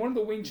in one of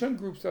the Wing Chun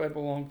groups that I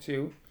belong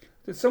to,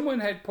 that someone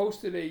had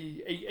posted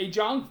a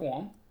Zhang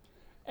form,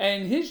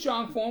 and his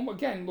Zhang form,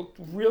 again, looked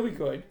really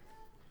good.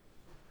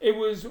 It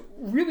was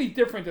really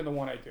different than the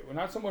one I do, and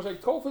not so much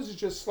like Topher's is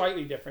just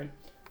slightly different.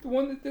 The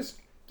one that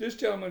this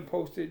gentleman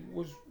posted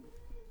was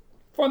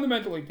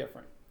fundamentally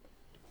different.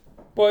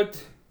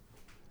 But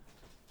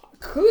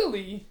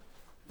clearly,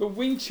 the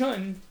Wing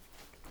Chun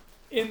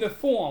in the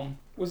form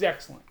was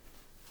excellent.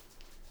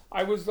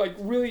 I was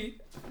really,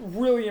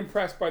 really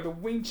impressed by the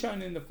Wing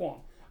Chun in the form.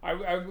 I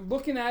was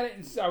looking at it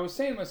and I was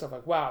saying to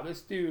myself, wow,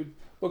 this dude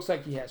looks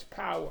like he has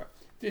power.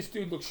 This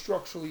dude looks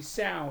structurally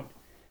sound.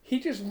 He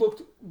just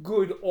looked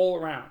good all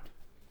around.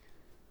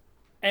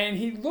 And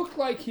he looked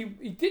like he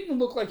didn't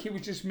look like he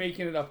was just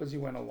making it up as he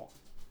went along.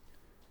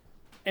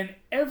 And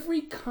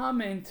every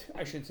comment,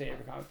 I shouldn't say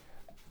every comment,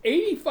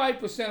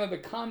 85% of the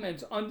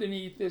comments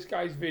underneath this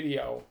guy's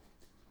video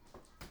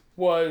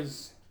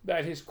was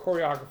that his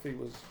choreography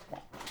was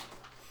wrong.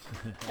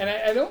 And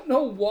I don't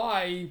know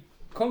why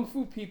Kung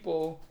Fu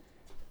people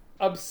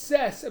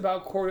obsess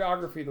about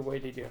choreography the way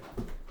they do.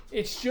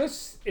 It's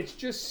just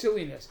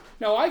silliness.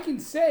 Now I can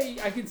see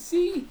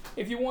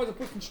if you want to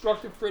put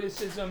constructive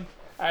criticism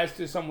as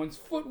to someone's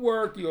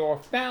footwork, you're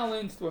off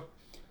balanced,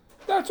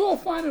 that's all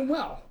fine and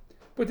well.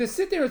 But to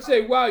sit there and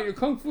say, wow, your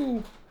Kung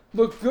Fu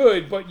looked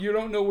good, but you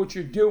don't know what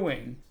you're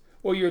doing,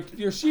 or your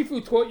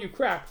Shifu taught you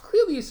crap.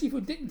 Clearly your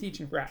Shifu didn't teach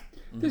him crap.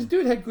 Mm-hmm. This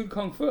dude had good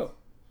Kung Fu.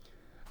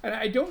 And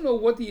I don't know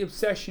what the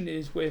obsession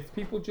is with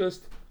people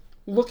just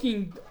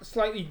looking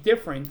slightly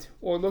different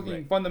or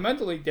looking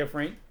fundamentally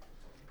different,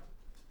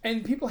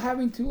 and people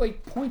having to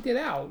point it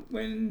out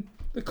when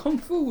the Kung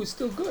Fu is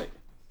still good.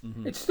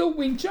 Mm-hmm. It's still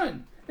Wing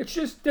Chun. It's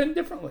just done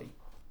differently.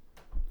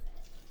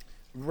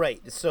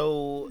 Right.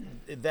 So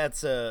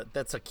that's a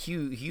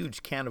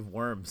huge can of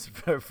worms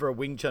for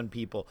Wing Chun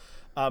people.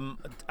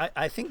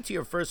 I think to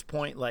your first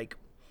point,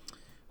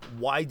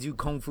 why do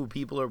Kung Fu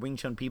people or Wing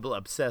Chun people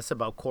obsess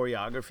about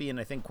choreography? And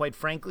I think, quite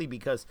frankly,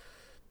 because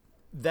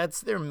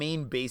that's their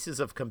main basis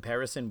of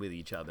comparison with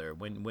each other.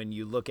 When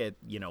you look at,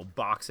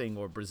 boxing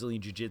or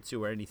Brazilian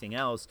Jiu-Jitsu or anything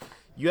else,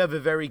 you have a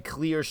very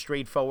clear,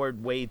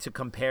 straightforward way to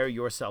compare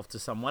yourself to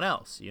someone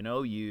else.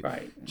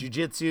 Right.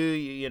 Jiu-Jitsu,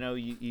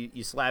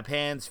 you slap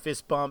hands,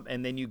 fist bump,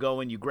 and then you go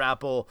and you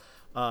grapple.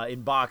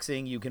 In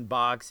boxing, you can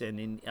box,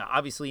 and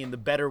obviously in the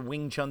better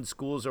Wing Chun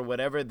schools or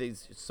whatever,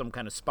 there's some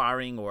kind of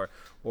sparring or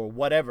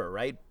whatever,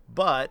 right?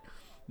 But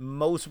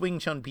most Wing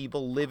Chun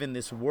people live in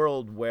this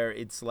world where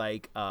it's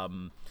like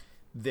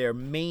their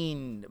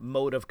main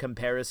mode of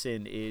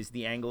comparison is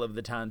the angle of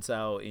the Tan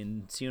Sao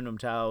in Siu Nam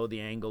Tao,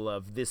 the angle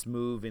of this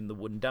move in the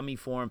wooden dummy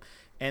form,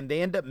 and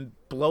they end up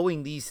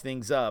blowing these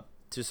things up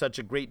to such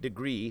a great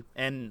degree.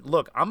 And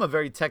look, I'm a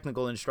very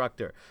technical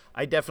instructor.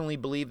 I definitely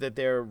believe that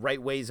there are right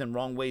ways and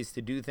wrong ways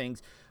to do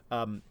things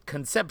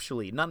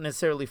conceptually, not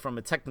necessarily from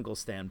a technical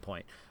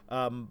standpoint.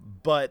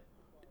 But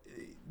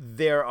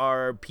there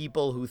are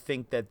people who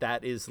think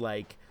that is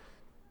like,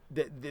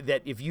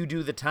 that if you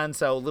do the Tan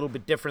Sao a little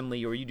bit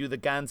differently or you do the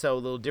Gan Sao a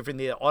little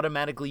differently, it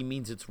automatically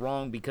means it's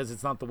wrong because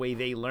it's not the way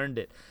they learned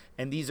it.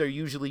 And these are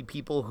usually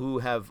people who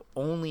have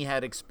only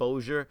had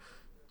exposure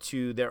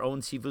to their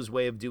own Sifu's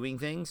way of doing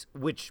things,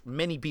 which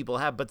many people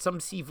have, but some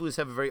Sifus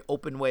have a very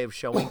open way of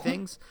showing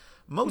things.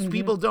 Most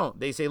people don't.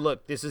 They say,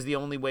 look, this is the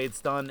only way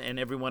it's done, and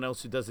everyone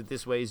else who does it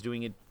this way is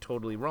doing it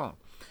totally wrong.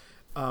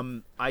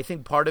 I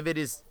think part of it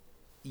is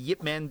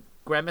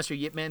Grandmaster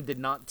Yip Man did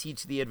not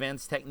teach the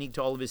advanced technique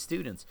to all of his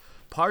students,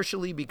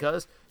 partially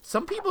because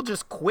some people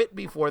just quit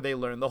before they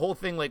learn. The whole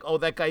thing like, oh,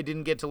 that guy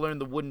didn't get to learn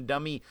the wooden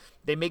dummy,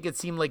 they make it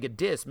seem like a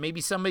diss.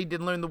 Maybe somebody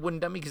didn't learn the wooden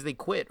dummy because they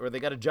quit or they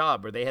got a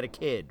job or they had a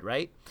kid,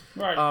 right?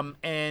 Right.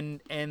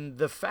 And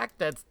the fact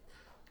that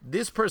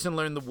this person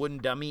learned the wooden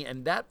dummy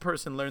and that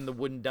person learned the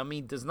wooden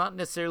dummy does not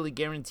necessarily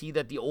guarantee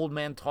that the old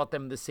man taught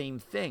them the same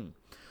thing.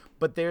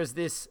 But there's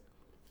this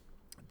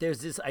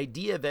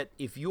idea that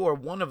if you are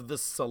one of the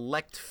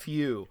select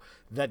few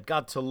that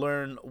got to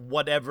learn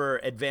whatever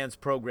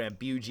advanced program,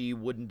 BUG,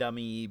 wooden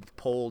dummy,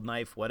 pole,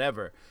 knife,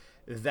 whatever,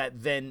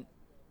 that then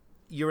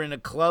you're in a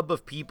club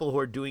of people who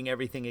are doing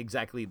everything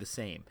exactly the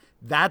same.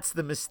 That's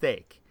the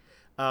mistake.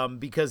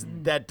 Because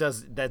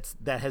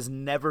that has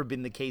never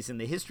been the case in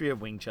the history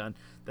of Wing Chun.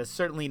 That's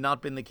certainly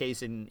not been the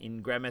case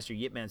in Grandmaster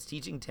Yip Man's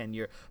teaching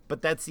tenure,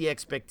 but that's the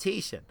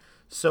expectation.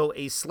 So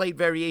a slight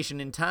variation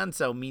in Tan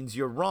Sao means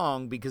you're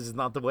wrong because it's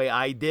not the way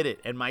I did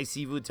it, and my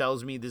Sifu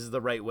tells me this is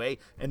the right way,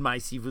 and my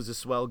Sifu's a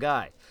swell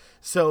guy.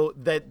 So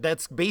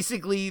that's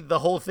basically the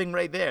whole thing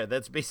right there.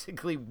 That's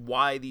basically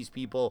why these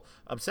people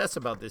obsess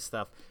about this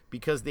stuff,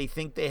 because they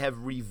think they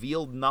have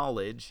revealed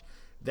knowledge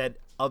that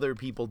other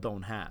people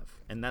don't have,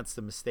 and that's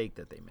the mistake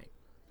that they make.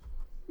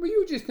 Well,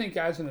 you just think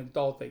as an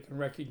adult they can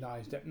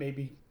recognize that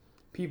maybe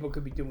people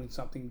could be doing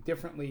something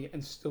differently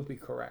and still be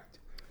correct.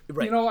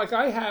 Right. Like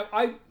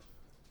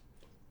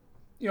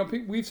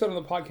we've said on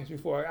the podcast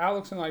before,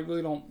 Alex and I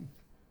really don't,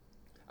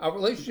 our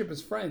relationship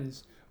as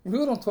friends, we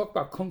really don't talk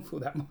about Kung Fu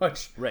that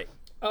much. Right.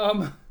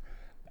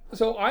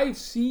 So I've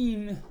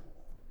seen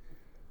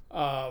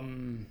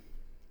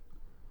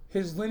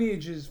his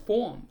lineage's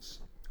forms.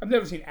 I've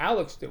never seen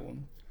Alex do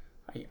them.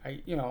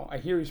 I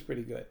hear he's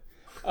pretty good.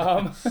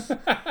 But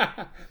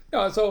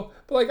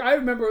I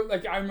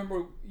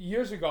remember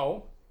years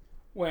ago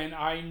when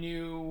I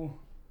knew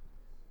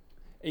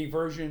a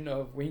version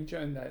of Wing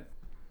Chun that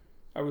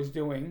I was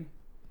doing,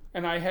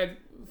 and I had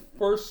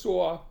first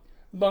saw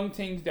Lung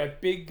Ting's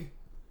that big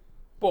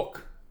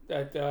book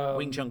that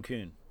Wing Chun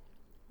Kun.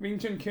 Wing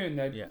Chun Kun,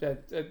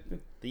 the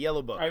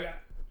yellow book.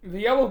 The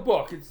yellow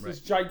book. It's right. This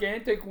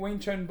gigantic Wing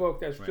Chun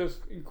book that's right. just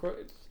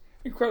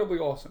incredibly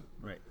awesome.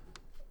 Right.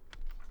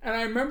 And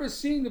I remember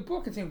seeing the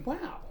book and saying,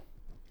 wow,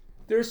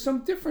 there's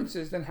some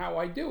differences than how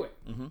I do it.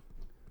 Mm-hmm.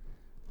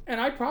 And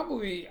I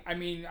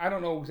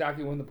don't know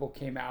exactly when the book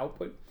came out,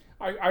 but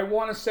I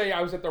want to say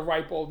I was at the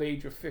ripe old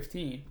age of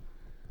 15.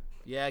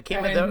 Yeah, it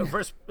came out, the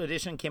first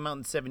edition came out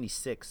in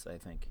 76, I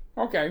think.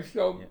 Okay,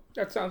 so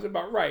that sounds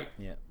about right.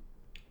 Yeah.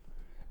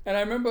 And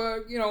I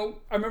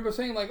remember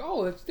saying like,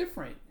 oh, that's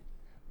different.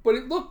 But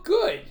it looked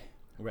good.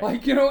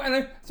 Right.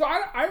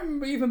 I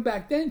remember even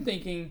back then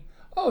thinking,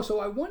 oh, so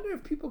I wonder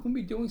if people can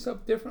be doing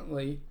stuff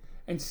differently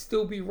and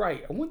still be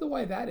right. I wonder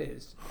why that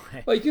is.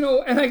 Right.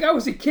 I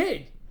was a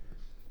kid.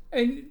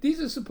 And these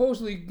are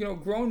supposedly,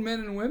 grown men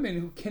and women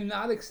who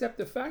cannot accept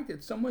the fact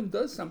that someone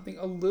does something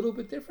a little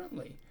bit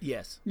differently.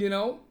 Yes.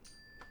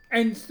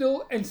 And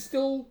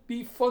still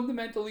be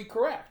fundamentally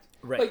correct.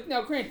 Right. Like,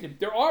 now granted,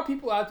 there are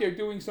people out there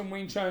doing some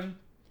Wing Chun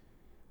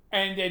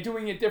and they're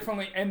doing it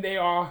differently and they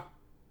are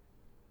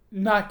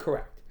not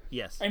correct.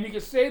 Yes. And you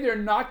can say they're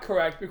not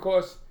correct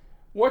because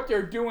what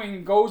they're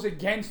doing goes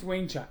against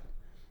Wing Chun.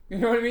 You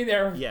know what I mean?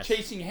 They're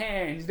chasing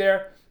hands.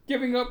 They're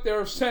giving up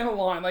their center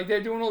line. Like,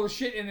 they're doing all the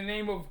shit in the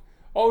name of,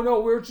 oh, no,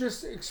 we're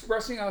just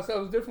expressing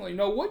ourselves differently.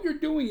 No, what you're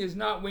doing is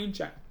not Wing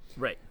Chun.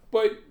 Right.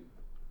 But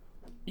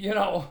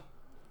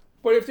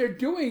if they're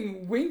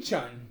doing Wing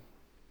Chun,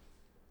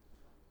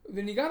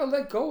 then you got to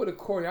let go of the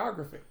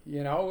choreography.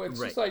 It's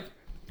just like,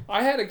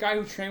 I had a guy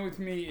who trained with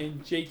me in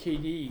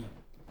JKD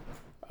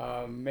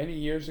many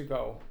years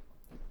ago.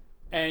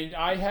 And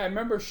I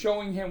remember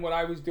showing him what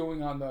I was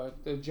doing on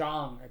the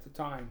Jong at the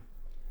time.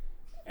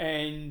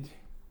 And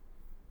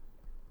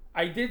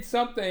I did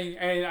something,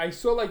 and I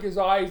saw like his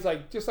eyes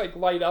just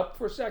light up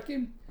for a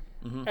second.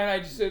 And I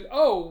just said,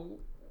 "Oh,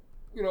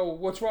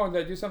 what's wrong?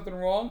 Did I do something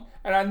wrong?"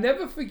 And I'll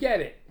never forget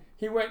it.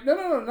 He went,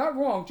 "No, not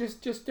wrong.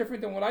 Just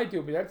different than what I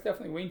do, but that's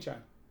definitely Wing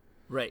Chun."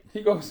 Right.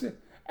 He goes,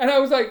 and I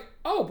was like,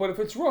 "Oh, but if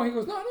it's wrong," he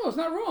goes, "No, it's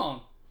not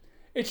wrong.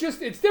 It's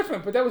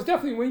different, but that was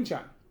definitely Wing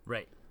Chun."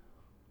 Right.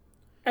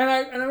 And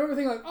I remember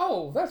thinking like,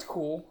 "Oh, that's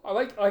cool. I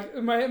like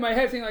in my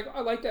head thinking like,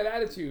 I like that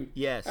attitude."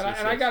 Yes. And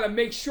I got to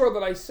make sure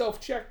that I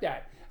self-check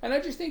that. And I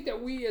just think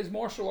that we as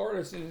martial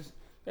artists,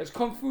 as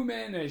Kung Fu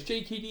men, as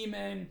JKD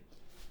men,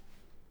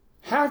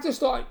 have to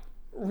start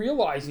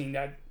realizing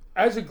that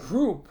as a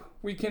group,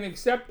 we can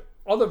accept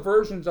other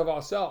versions of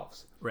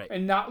ourselves. Right.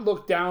 And not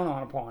look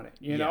down upon it,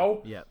 you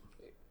know? Yeah.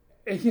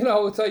 And,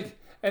 it's like,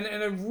 and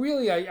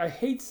I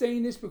hate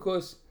saying this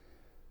because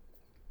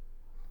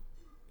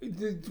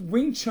the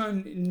Wing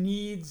Chun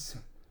needs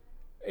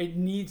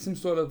some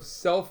sort of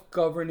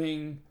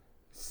self-governing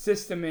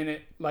system in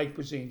it, like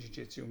Brazilian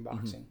Jiu-Jitsu and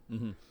boxing.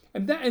 And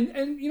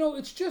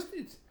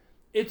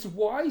it's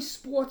why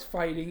sports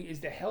fighting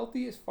is the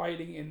healthiest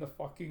fighting in the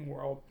fucking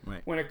world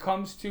when it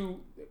comes to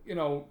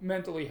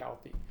mentally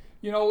healthy.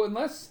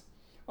 Unless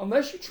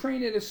you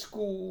train at a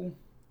school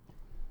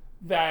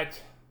that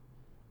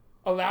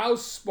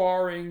allows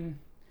sparring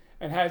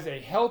and has a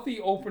healthy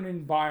open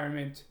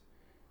environment,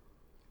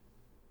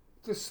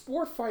 the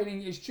sport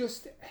fighting is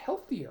just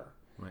healthier.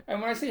 Right.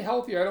 And when I say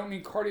healthier, I don't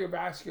mean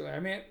cardiovascular. I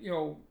mean,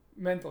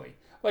 mentally.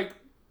 Like,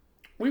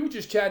 we were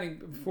just chatting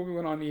before we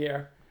went on the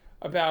air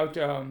about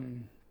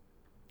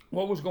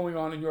what was going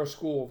on in your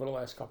school over the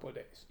last couple of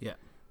days. Yeah.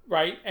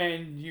 Right?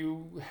 And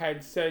you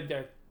had said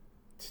that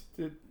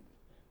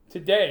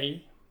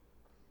today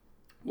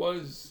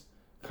was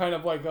kind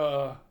of like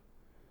a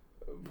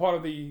part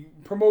of the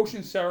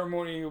promotion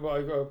ceremony,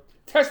 like a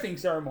testing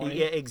ceremony.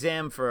 Yeah,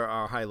 exam for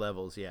our high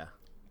levels, yeah.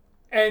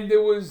 And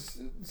there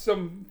was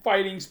some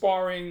fighting,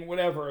 sparring,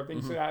 whatever,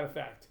 things to that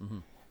effect.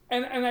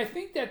 And I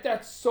think that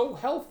that's so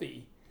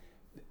healthy.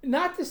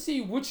 Not to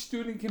see which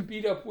student can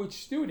beat up which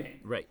student.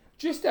 Right.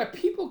 Just that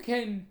people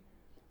can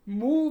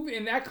move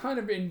in that kind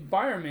of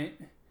environment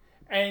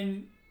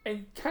and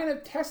kind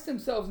of test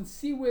themselves and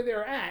see where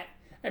they're at.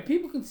 And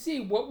people can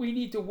see what we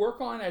need to work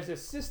on as a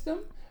system,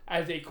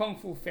 as a Kung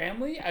Fu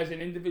family, as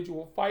an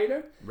individual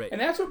fighter. Right. And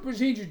that's what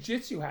Brazilian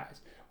Jiu-Jitsu has.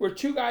 Where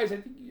two guys,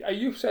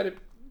 you said it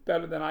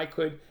better than I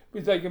could,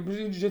 it's like in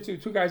Brazilian Jiu-Jitsu,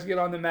 two guys get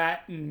on the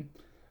mat and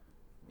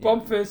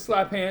bump fists,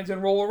 slap hands,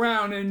 and roll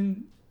around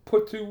and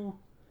put to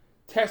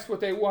test what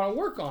they want to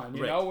work on,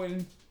 you know?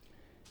 And,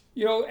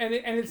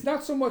 and it's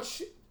not so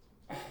much...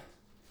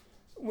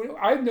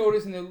 I've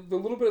noticed in the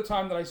little bit of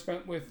time that I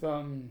spent with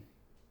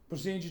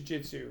Brazilian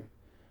Jiu-Jitsu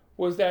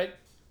was that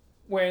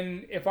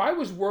if I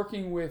was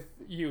working with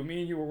you, me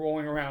and you were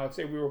rolling around, let's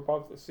say we were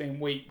about the same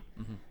weight,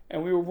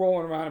 and we were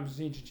rolling around in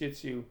Brazilian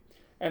Jiu-Jitsu,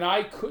 and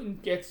I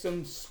couldn't get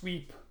some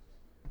sweep,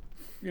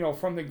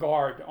 from the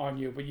guard on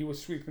you, but you were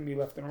sweeping me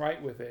left and right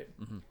with it,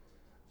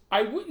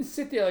 I wouldn't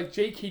sit there like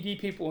JKD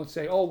people and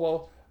say, "Oh,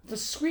 well, the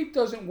sweep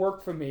doesn't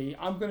work for me.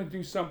 I'm going to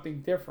do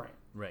something different."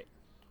 Right.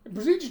 In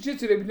Brazilian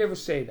Jiu-Jitsu, they would never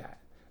say that.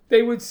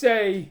 They would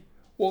say,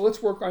 "Well,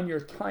 let's work on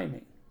your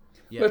timing.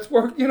 Yeah. Let's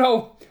work,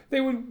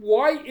 they would,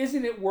 why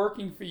isn't it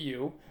working for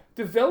you?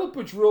 Develop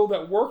a drill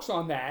that works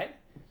on that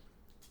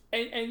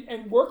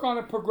and work on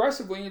it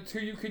progressively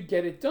until you could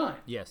get it done."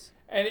 Yes.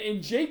 And in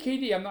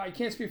JKD, I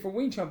can't speak for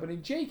Wing Chun, but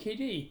in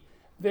JKD,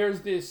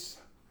 there's this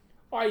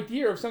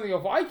idea of something,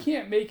 if I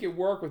can't make it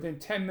work within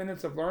 10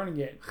 minutes of learning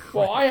it,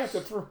 well, I have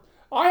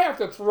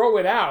to throw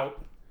it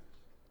out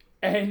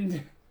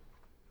and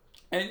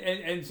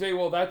say,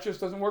 well, that just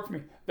doesn't work for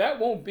me. That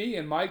won't be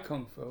in my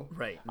Kung Fu.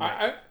 Right.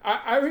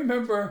 I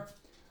remember,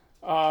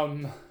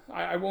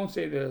 I won't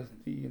say the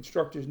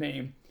instructor's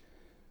name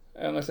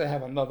unless I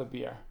have another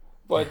beer.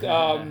 But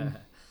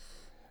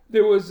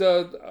there was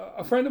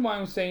a friend of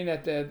mine was saying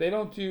that they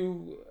don't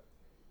do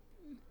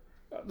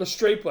the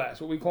straight blast,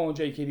 what we call in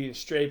JKD the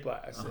straight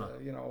blast,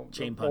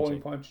 chain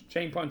punching.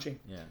 Chain punching.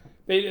 Yeah.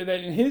 They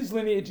in his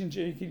lineage in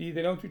JKD,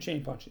 they don't do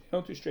chain punching. They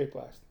don't do straight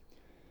blast.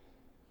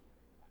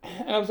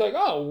 And I was like,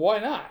 "Oh, why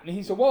not?" And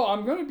he said, "Well,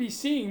 I'm going to be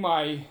seeing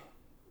my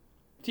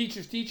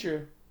teacher's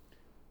teacher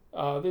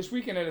this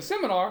weekend at a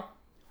seminar.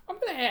 I'm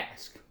going to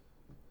ask."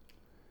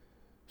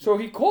 So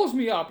he calls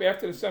me up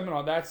after the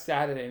seminar that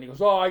Saturday, and he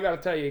goes, "Oh, I got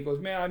to tell you." He goes,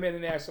 "Man, I made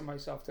an ass of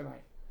myself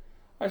tonight."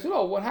 I said,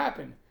 "Oh, what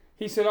happened?"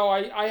 He said, "Oh,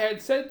 I had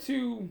said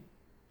to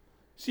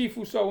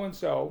Sifu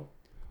so-and-so,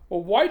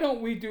 well, why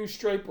don't we do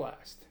straight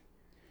blast?"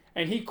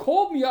 And he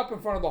called me up in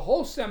front of the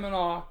whole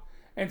seminar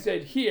and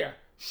said, "Here,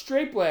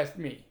 straight blast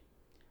me."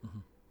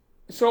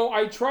 So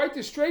I tried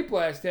to straight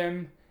blast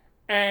him,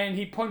 and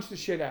he punched the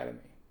shit out of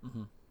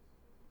me.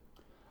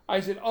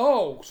 I said,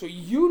 "Oh, so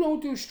you don't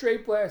do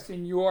straight blast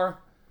in your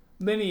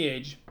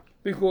lineage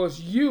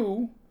because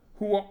you,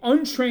 who are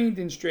untrained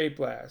in straight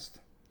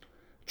blast,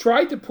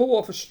 tried to pull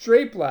off a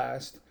straight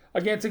blast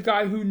against a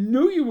guy who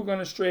knew you were going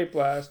to straight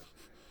blast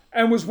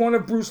and was one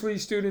of Bruce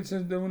Lee's students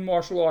and doing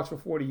martial arts for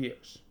 40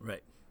 years.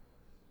 Right.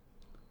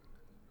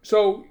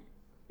 So,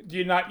 do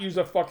you not use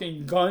a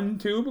fucking gun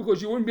too?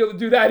 Because you wouldn't be able to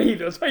do that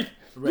either. It's like,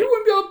 you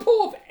wouldn't be able to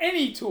pull off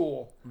any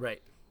tool.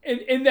 Right.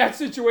 In that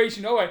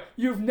situation. Oh,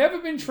 you've never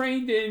been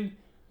trained in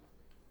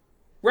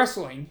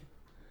wrestling.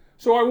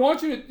 So I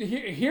want you to,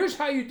 here's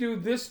how you do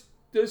this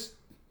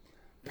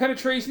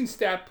penetration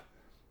step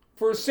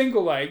for a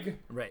single leg.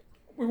 Right.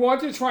 We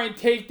want you to try and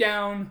take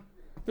down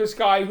this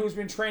guy who's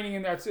been training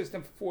in that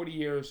system for 40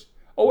 years.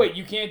 Oh, wait,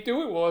 you can't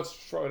do it? Well, let's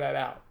throw that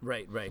out.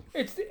 Right.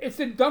 It's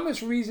the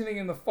dumbest reasoning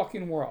in the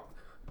fucking world.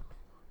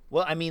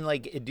 Well, I mean,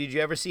 like, did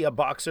you ever see a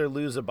boxer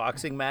lose a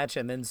boxing match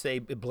and then say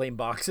blame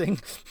boxing?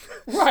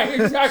 Right,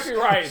 exactly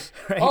right.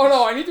 Oh,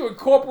 no, I need to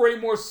incorporate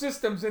more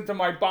systems into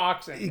my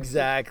boxing.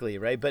 Exactly,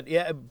 right? But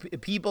yeah,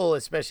 people,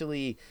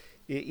 especially,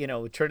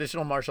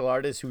 traditional martial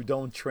artists who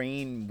don't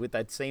train with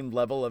that same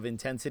level of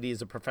intensity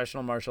as a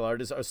professional martial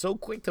artist are so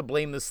quick to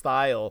blame the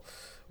style,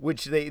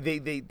 which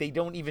they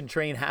don't even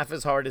train half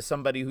as hard as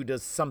somebody who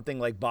does something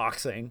like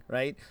boxing,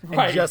 right?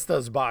 And just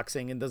does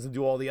boxing and doesn't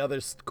do all the other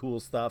cool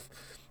stuff.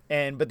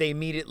 But they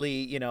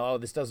immediately,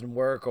 this doesn't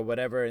work or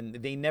whatever. And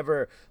they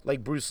never,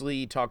 like Bruce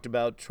Lee talked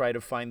about, try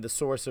to find the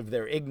source of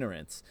their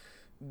ignorance.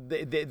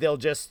 They'll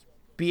just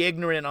be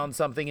ignorant on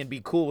something and be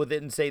cool with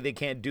it and say they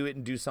can't do it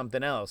and do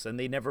something else. And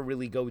they never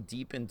really go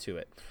deep into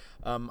it.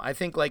 I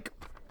think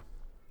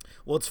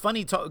it's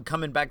funny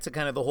coming back to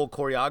kind of the whole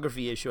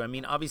choreography issue. I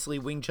mean, obviously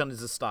Wing Chun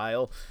is a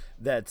style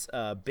that's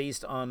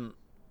based on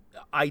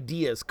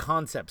ideas,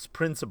 concepts,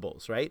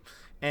 principles, right?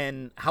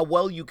 And how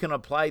well you can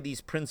apply these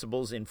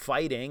principles in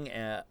fighting,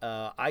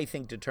 I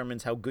think,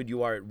 determines how good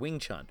you are at Wing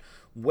Chun.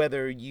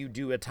 Whether you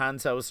do a Tan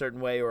Sao a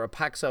certain way or a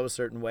Pak Sao a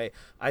certain way,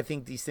 I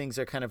think these things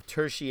are kind of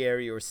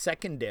tertiary or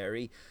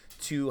secondary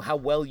to how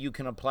well you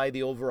can apply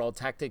the overall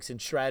tactics and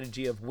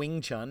strategy of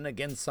Wing Chun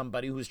against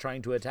somebody who's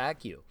trying to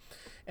attack you.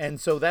 And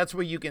so that's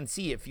where you can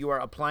see if you are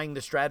applying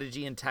the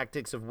strategy and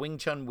tactics of Wing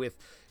Chun with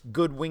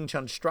good Wing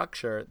Chun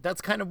structure, that's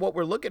kind of what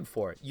we're looking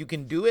for. You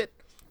can do it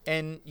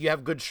and you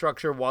have good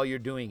structure while you're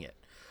doing it.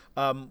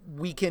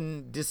 We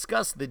can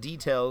discuss the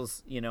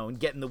details, and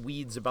get in the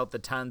weeds about the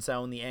Tan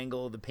Sao and the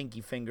angle of the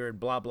pinky finger and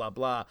blah, blah,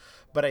 blah.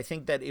 But I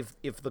think that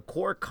if the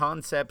core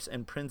concepts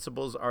and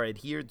principles are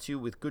adhered to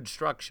with good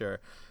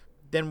structure,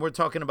 then we're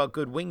talking about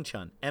good Wing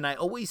Chun. And I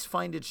always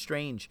find it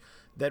strange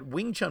that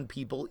Wing Chun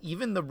people,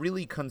 even the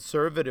really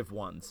conservative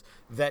ones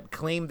that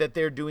claim that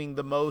they're doing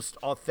the most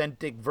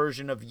authentic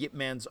version of Yip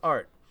Man's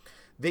art,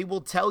 they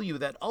will tell you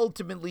that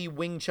ultimately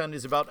Wing Chun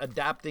is about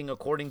adapting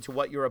according to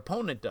what your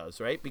opponent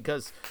does, right?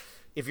 Because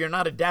if you're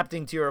not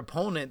adapting to your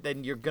opponent,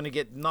 then you're going to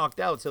get knocked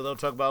out. So they'll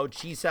talk about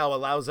Chi Sao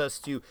allows us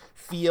to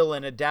feel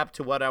and adapt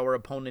to what our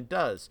opponent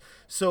does.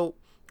 So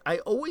I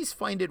always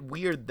find it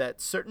weird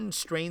that certain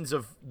strains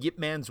of Yip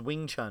Man's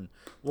Wing Chun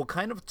will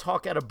kind of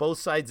talk out of both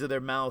sides of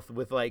their mouth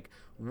with like,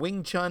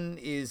 Wing Chun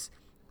is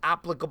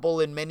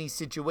applicable in many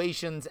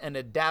situations and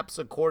adapts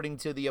according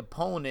to the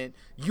opponent.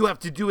 You have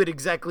to do it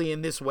exactly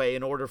in this way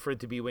in order for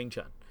it to be Wing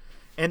Chun.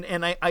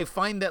 And I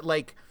find that,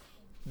 like,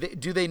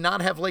 do they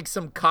not have like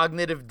some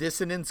cognitive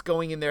dissonance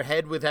going in their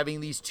head with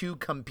having these two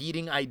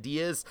competing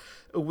ideas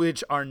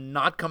which are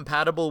not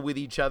compatible with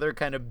each other,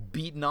 kind of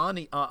beaten on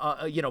each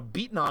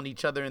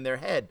other in their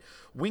head?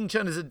 Wing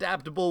Chun is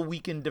adaptable. We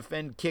can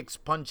defend kicks,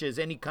 punches,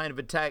 any kind of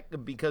attack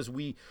because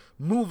we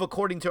move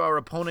according to our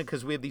opponent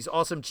because we have these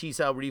awesome Chi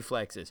Sao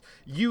reflexes.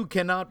 You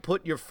cannot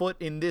put your foot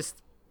in this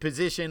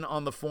position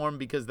on the form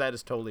because that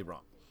is totally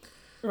wrong.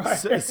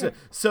 Right.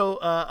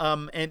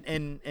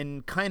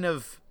 And kind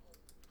of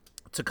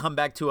to come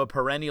back to a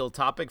perennial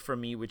topic for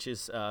me, which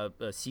is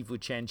Sifu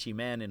Chen Chi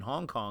Man in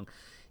Hong Kong.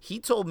 He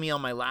told me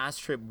on my last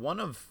trip,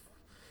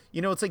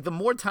 it's like the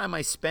more time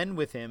I spend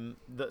with him,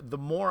 the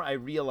more I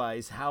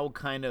realize how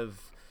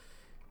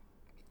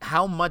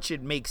much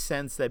it makes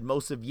sense that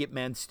most of Yip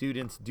Man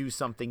students do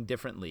something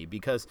differently.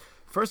 Because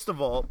first of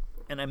all,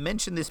 and I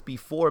mentioned this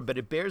before, but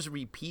it bears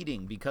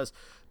repeating, because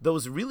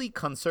those really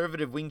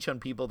conservative Wing Chun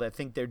people that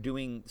think they're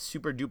doing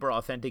super duper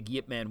authentic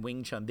Yip Man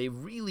Wing Chun, they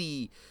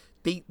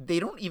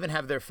don't even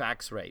have their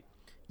facts right.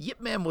 Yip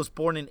Man was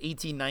born in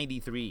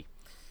 1893.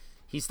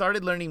 He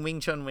started learning Wing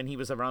Chun when he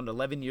was around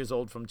 11 years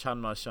old from Chan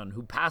Ma Shun,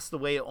 who passed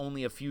away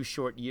only a few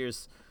short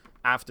years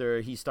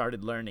after he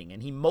started learning.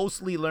 And he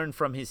mostly learned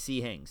from his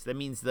sihengs. That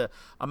means the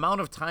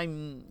amount of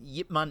time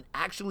Yip Man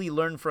actually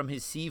learned from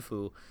his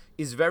sifu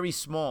is very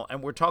small.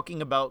 And we're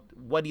talking about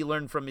what he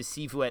learned from his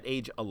sifu at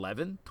age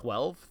 11,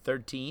 12,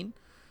 13.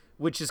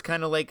 Which is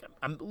kind of like,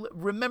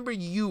 remember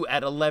you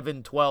at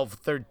 11, 12,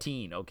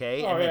 13,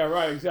 okay? Oh, yeah,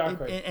 right,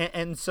 exactly.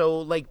 And so,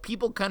 like,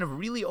 people kind of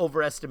really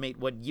overestimate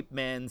what Yip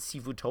Man's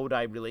Sifu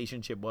Todai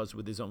relationship was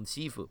with his own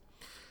Sifu.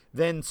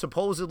 Then,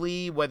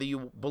 supposedly, whether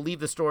you believe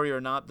the story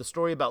or not, the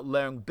story about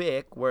Leung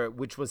Bic,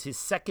 which was his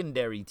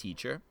secondary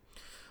teacher,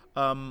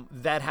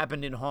 that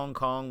happened in Hong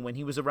Kong when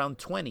he was around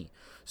 20.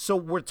 So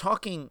we're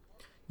talking,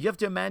 you have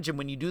to imagine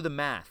when you do the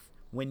math,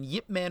 when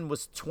Yip Man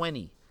was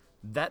 20,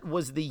 that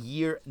was the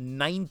year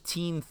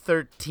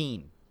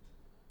 1913.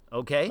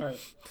 Okay? Right.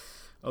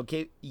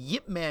 Okay,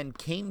 Yip Man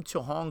came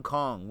to Hong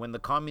Kong when the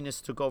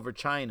communists took over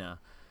China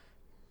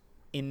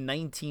in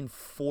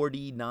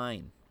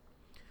 1949.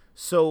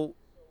 So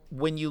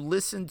when you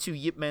listen to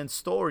Yip Man's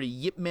story,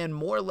 Yip Man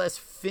more or less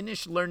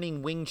finished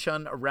learning Wing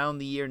Chun around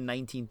the year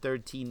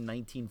 1913,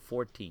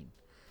 1914.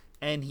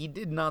 And he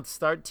did not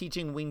start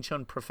teaching Wing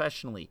Chun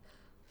professionally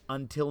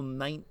until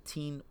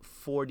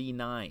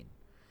 1949.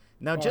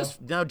 Now,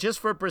 just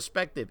for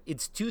perspective,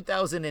 it's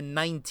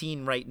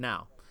 2019 right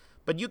now.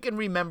 But you can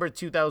remember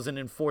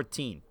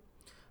 2014.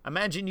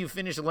 Imagine you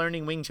finish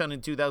learning Wing Chun in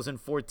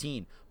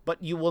 2014,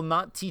 but you will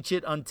not teach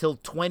it until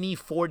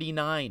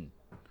 2049.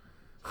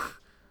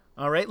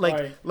 All right?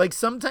 Like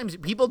sometimes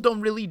people don't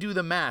really do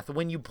the math.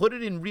 When you put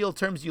it in real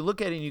terms, you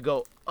look at it and you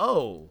go,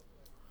 oh,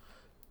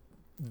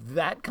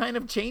 that kind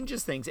of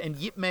changes things. And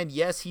Yip Man,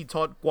 yes, he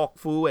taught Guok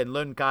Fu and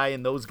Lun Kai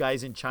and those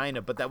guys in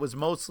China, but that was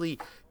mostly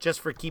just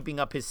for keeping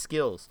up his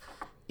skills.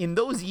 In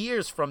those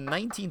years from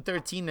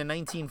 1913 to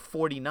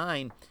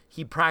 1949,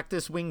 he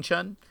practiced Wing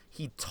Chun,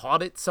 he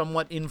taught it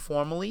somewhat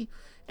informally,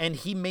 and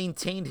he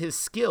maintained his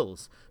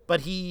skills.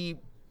 But he,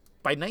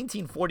 by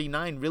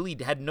 1949, really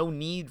had no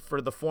need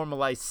for the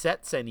formalized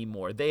sets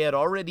anymore. They had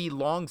already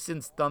long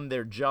since done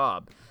their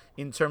job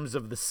in terms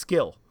of the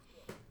skill.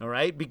 All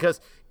right? Because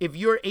if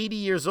you're 80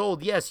 years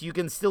old, yes, you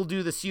can still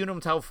do the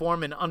Sunum Tao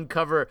form and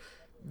uncover,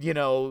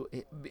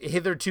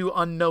 hitherto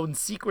unknown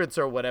secrets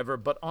or whatever.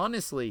 But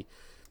honestly,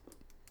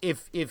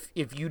 if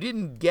you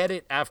didn't get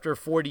it after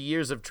 40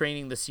 years of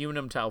training the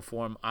Sunum Tao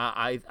form,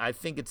 I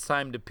think it's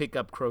time to pick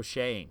up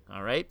crocheting.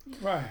 All right?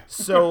 Right.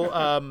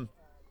 So,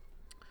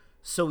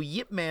 so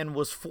Yip Man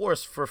was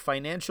forced for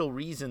financial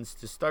reasons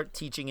to start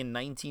teaching in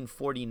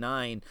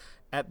 1949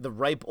 at the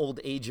ripe old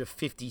age of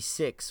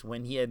 56,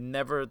 when he had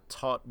never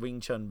taught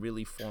Wing Chun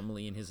really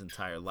formally in his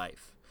entire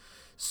life.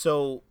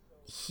 So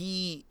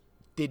he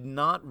did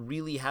not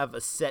really have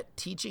a set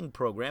teaching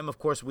program. Of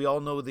course, we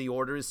all know the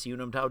order is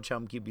Sunum Tao,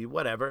 Chum Kibi,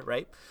 whatever,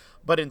 right?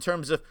 But in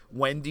terms of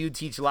when do you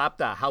teach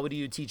Lapta? How do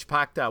you teach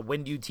Pakta?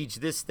 When do you teach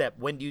this step?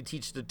 When do you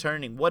teach the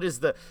turning? What is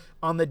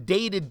on the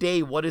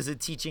day-to-day, what is a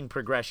teaching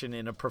progression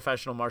in a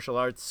professional martial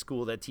arts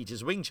school that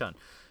teaches Wing Chun?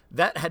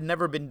 That had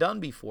never been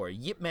done before.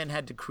 Yip Man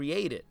had to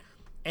create it.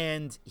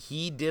 And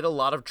he did a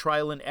lot of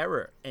trial and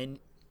error. And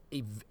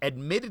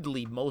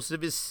admittedly, most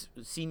of his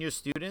senior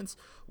students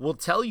will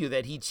tell you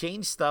that he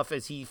changed stuff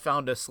as he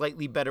found a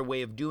slightly better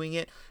way of doing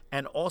it,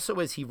 and also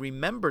as he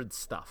remembered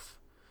stuff.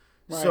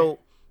 Right. So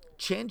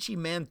Chan Chi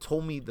Man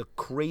told me the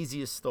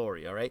craziest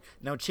story, all right?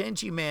 Now, Chan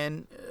Chi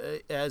Man,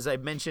 as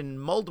I've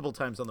mentioned multiple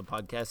times on the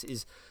podcast,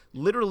 is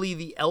literally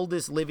the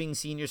eldest living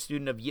senior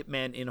student of Yip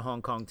Man in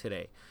Hong Kong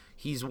today.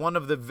 He's one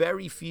of the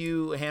very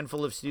few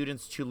handful of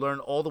students to learn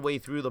all the way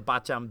through the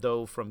Bacham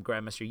Do from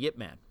Grandmaster Yip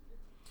Man.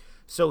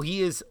 So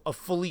he is a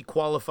fully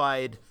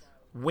qualified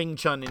Wing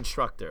Chun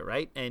instructor,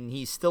 right? And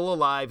he's still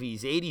alive.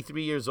 He's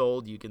 83 years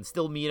old. You can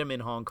still meet him in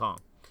Hong Kong.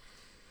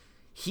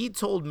 He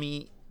told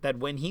me that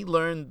when he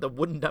learned the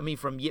wooden dummy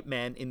from Yip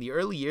Man, in the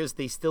early years,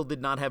 they still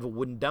did not have a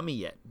wooden dummy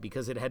yet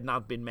because it had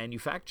not been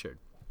manufactured.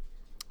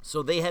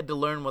 So they had to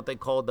learn what they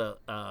called the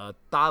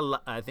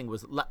I think it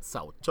was Lat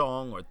Sao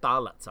Chong or Da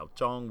Lat Sao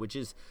Chong, which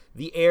is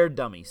the air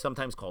dummy,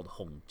 sometimes called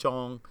Hong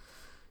Chong.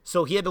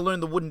 So he had to learn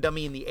the wooden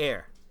dummy in the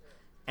air.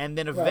 And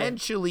then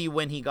eventually,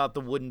 when he got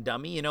the wooden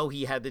dummy,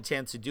 he had the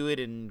chance to do it,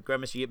 and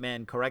Grandmaster Yip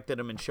Man corrected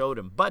him and showed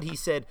him. But he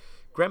said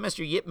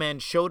Grandmaster Yip Man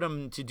showed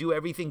him to do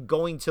everything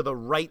going to the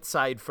right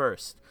side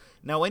first.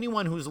 Now,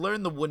 anyone who's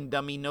learned the wooden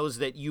dummy knows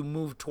that you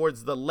move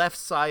towards the left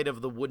side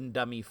of the wooden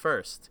dummy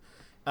first.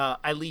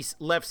 At least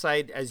left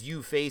side as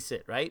you face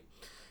it, right?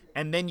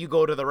 And then you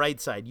go to the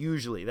right side,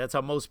 usually. That's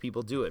how most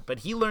people do it. But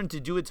he learned to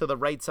do it to the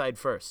right side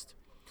first,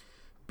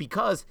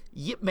 because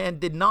Yip Man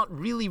did not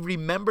really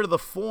remember the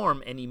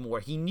form anymore.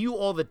 He knew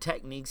all the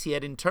techniques, he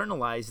had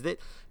internalized it,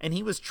 and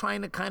he was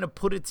trying to kind of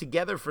put it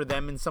together for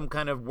them in some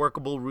kind of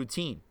workable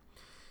routine.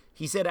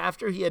 He said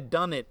after he had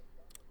done it,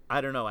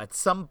 I don't know, at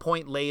some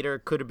point later,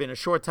 could have been a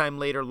short time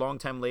later, long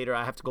time later,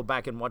 I have to go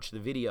back and watch the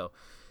video.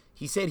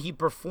 He said he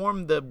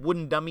performed the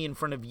wooden dummy in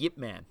front of Yip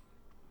Man.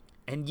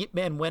 And Yip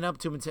Man went up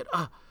to him and said,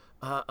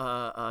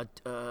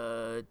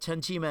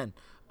 Chan Chi Man,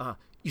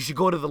 you should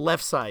go to the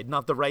left side,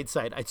 not the right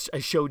side. I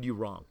showed you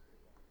wrong.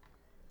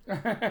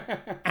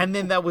 And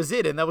then that was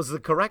it, and that was the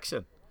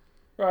correction.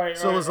 Right.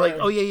 So it was like,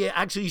 oh, yeah,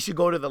 actually, you should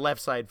go to the left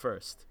side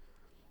first.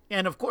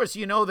 And, of course,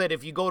 you know that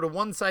if you go to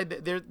one side,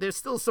 there's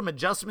still some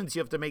adjustments you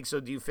have to make. So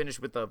do you finish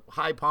with the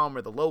high palm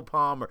or the low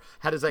palm? Or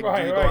how does that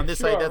do you go on this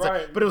side, that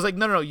side? But it was like,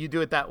 no, you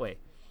do it that way.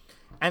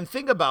 And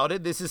think about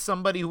it. This is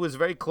somebody who was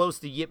very close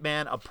to Yip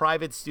Man, a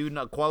private student,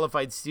 a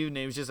qualified student.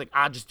 And he was just like,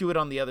 just do it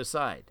on the other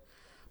side.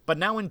 But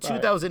now in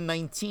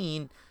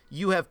 2019,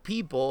 you have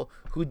people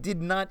who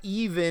did not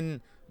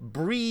even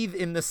breathe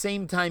in the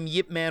same time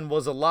Yip Man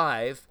was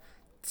alive,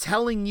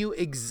 telling you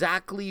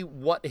exactly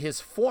what his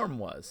form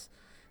was.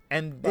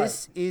 And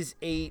this is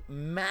a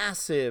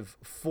massive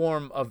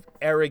form of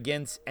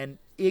arrogance and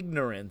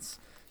ignorance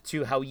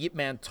to how Yip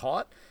Man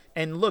taught.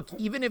 And look,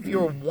 even if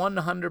you're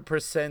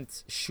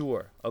 100%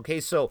 sure,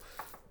 okay, so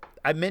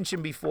I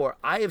mentioned before,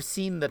 I have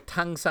seen the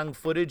Tang Sang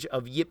footage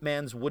of Yip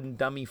Man's wooden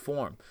dummy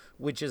form,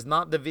 which is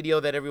not the video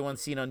that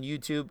everyone's seen on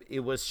YouTube.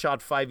 It was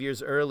shot 5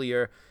 years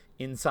earlier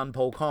in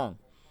Sanpo Kong.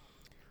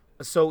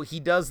 So he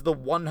does the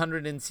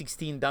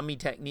 116 dummy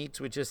techniques,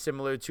 which is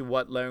similar to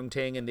what Leung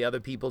Ting and the other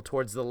people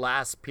towards the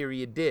last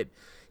period did.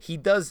 He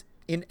does,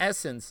 in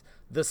essence,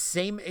 the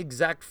same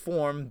exact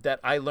form that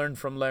I learned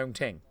from Leung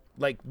Ting,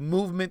 like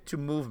movement to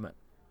movement.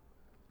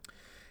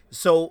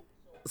 So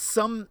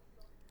some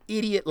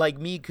idiot like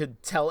me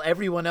could tell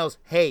everyone else,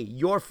 hey,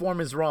 your form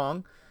is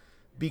wrong,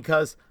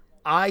 because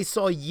I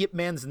saw Yip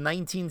Man's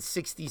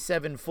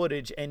 1967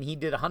 footage and he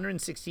did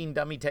 116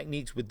 dummy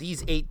techniques with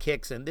these 8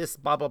 kicks and this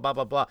blah blah blah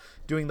blah blah,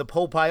 doing the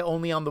po pai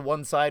only on the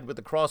one side with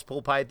the cross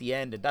po pai at the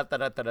end and da da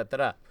da da da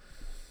da.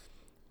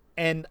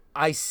 And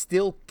I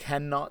still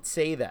cannot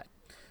say that,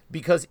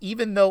 because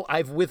even though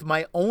I've with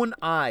my own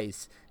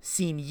eyes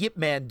seen Yip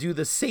Man do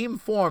the same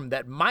form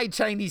that my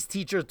Chinese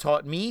teacher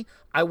taught me,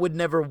 I would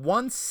never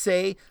once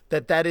say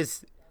that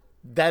is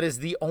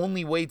the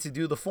only way to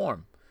do the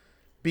form,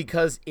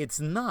 because it's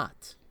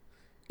not.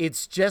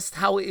 It's just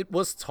how it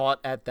was taught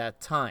at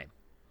that time.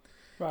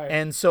 Right.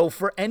 And so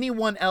for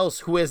anyone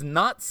else who has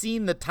not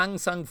seen the Tang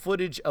Sang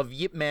footage of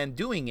Yip Man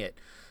doing it,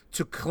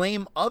 to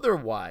claim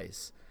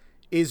otherwise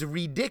is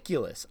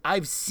ridiculous.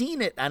 I've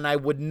seen it and I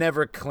would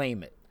never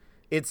claim it.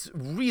 It's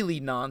really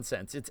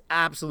nonsense. It's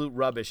absolute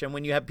rubbish. And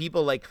when you have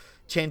people like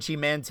Chen Chi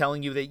Man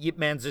telling you that Yip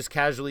Man just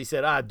casually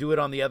said, do it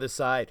on the other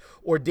side.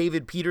 Or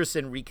David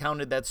Peterson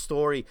recounted that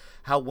story,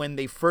 how when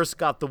they first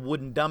got the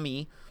wooden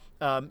dummy,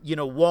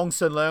 Wong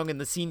Sun Leung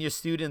and the senior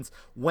students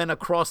went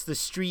across the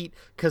street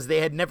because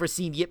they had never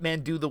seen Yip Man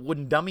do the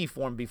wooden dummy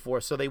form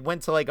before. So they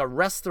went to like a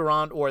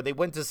restaurant, or they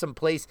went to some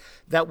place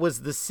that was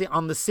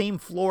on the same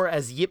floor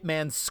as Yip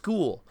Man's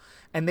school.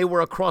 And they were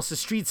across the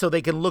street so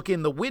they can look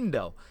in the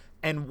window.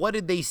 And what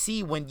did they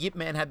see when Yip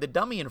Man had the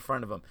dummy in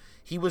front of him?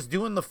 He was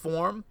doing the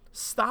form,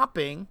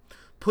 stopping,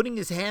 putting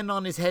his hand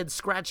on his head,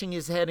 scratching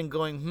his head and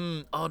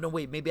going, oh, no,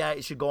 wait, maybe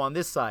I should go on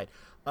this side.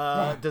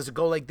 Does it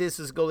go like this?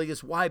 Does it go like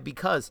this? Why?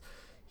 Because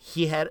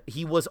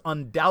he was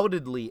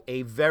undoubtedly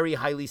a very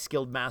highly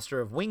skilled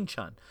master of Wing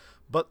Chun.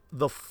 But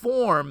the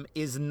form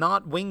is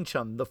not Wing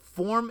Chun. The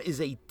form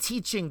is a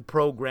teaching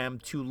program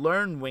to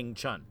learn Wing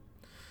Chun.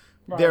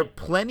 Right. There are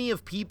plenty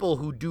of people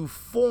who do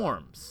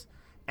forms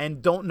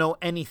and don't know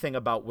anything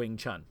about Wing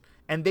Chun.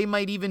 And they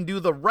might even do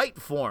the right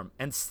form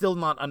and still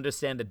not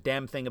understand a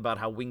damn thing about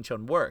how Wing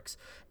Chun works.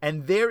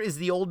 And there is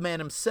the old man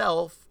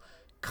himself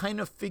kind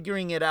of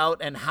figuring it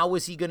out, and how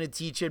is he going to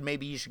teach it?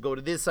 Maybe you should go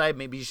to this side,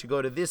 maybe you should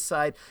go to this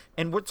side.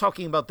 And we're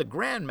talking about the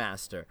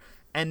Grandmaster.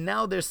 And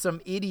now there's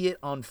some idiot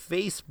on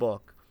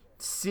Facebook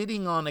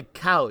sitting on a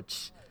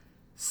couch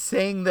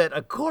saying that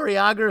a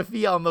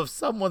choreography on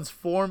someone's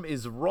form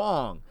is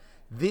wrong.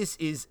 This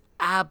is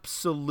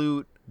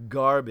absolute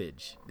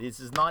garbage. This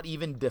is not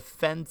even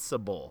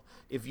defensible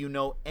if you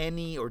know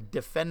any, or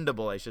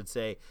defendable, I should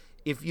say,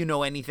 if you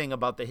know anything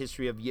about the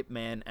history of Yip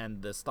Man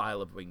and the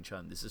style of Wing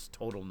Chun. This is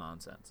total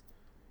nonsense.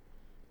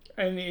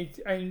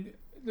 And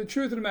the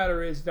truth of the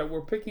matter is that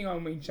we're picking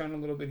on Wing Chun a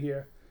little bit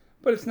here,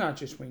 but it's not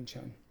just Wing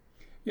Chun.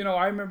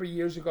 I remember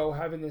years ago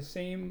having the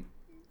same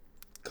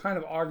kind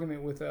of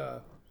argument with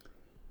a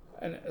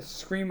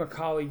Scream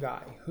Akali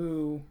guy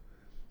who,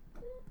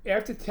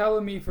 after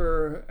telling me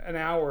for an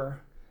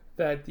hour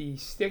that the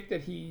stick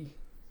that he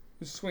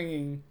was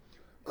swinging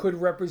could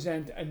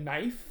represent a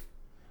knife,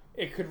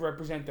 it could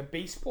represent a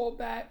baseball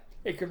bat,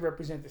 it could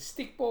represent a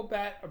stickball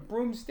bat, a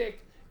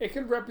broomstick, it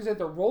could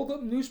represent a rolled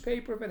up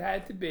newspaper if it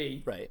had to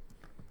be. Right.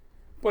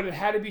 But it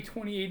had to be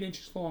 28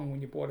 inches long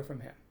when you bought it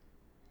from him.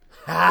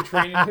 To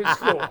train in his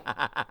school.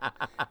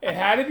 It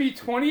had to be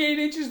 28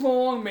 inches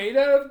long, made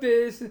out of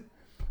this.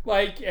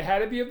 Like, it had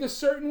to be of a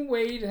certain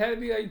weight. It had to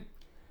be like,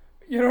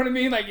 you know what I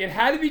mean? Like, it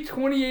had to be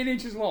 28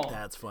 inches long.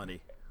 That's funny.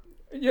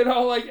 And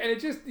it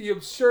just, the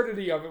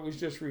absurdity of it was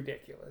just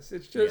ridiculous.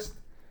 It's just,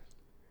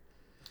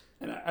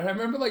 and I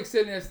remember like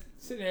sitting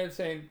there and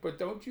saying, but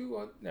don't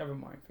you, never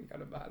mind,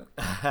 forget about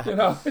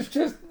it.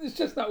 It's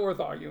just not worth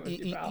arguing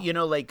with you,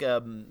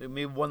 pal.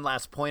 Maybe one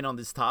last point on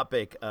this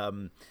topic.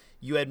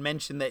 You had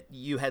mentioned that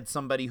you had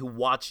somebody who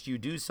watched you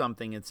do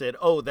something and said,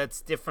 oh,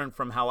 that's different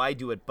from how I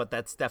do it, but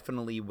that's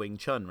definitely Wing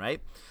Chun,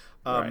 right?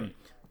 Right.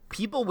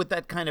 People with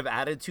that kind of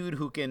attitude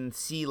who can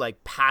see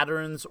like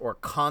patterns or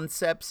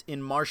concepts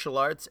in martial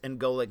arts and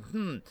go like,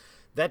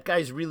 that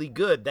guy's really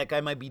good. That guy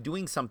might be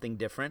doing something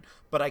different,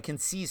 but I can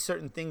see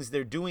certain things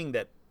they're doing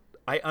that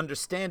I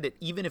understand it,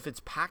 even if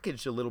it's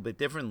packaged a little bit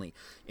differently.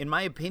 In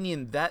my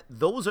opinion,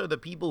 those are the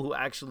people who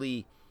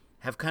actually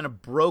have kind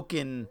of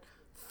broken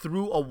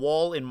through a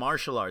wall in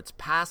martial arts,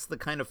 past the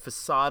kind of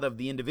facade of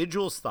the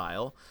individual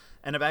style,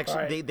 and have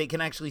actually they can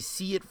actually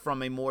see it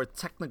from a more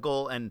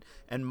technical and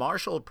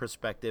martial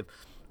perspective.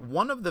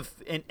 One of the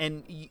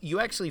and you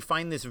actually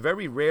find this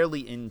very rarely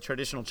in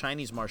traditional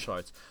Chinese martial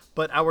arts,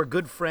 but our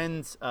good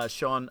friends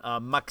Sean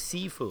Mak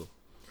Sifu,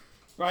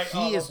 right?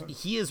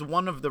 He is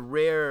one of the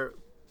rare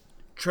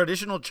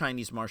traditional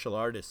Chinese martial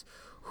artists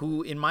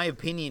who, in my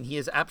opinion, he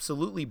has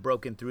absolutely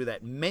broken through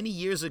that. Many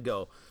years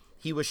ago,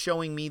 he was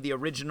showing me the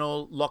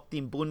original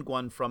Lokdin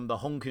Bunguan from the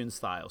Hongkun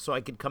style, so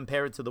I could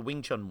compare it to the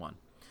Wing Chun one.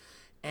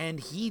 And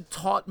he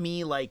taught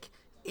me, like,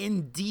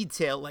 in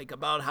detail, like,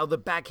 about how the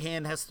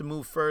backhand has to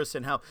move first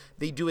and how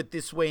they do it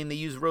this way and they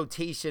use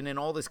rotation and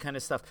all this kind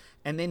of stuff.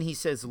 And then he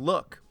says,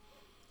 look,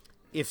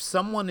 if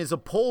someone is a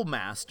pole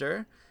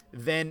master,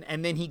 then,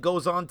 and then he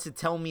goes on to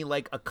tell me,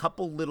 like, a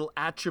couple little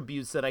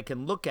attributes that I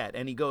can look at.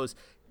 And he goes,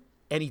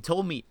 and he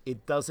told me,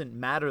 it doesn't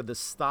matter the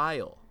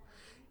style.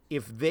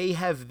 If they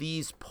have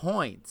these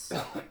points,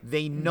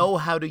 they know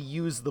how to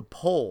use the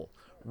pole,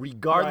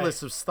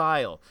 regardless of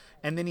style.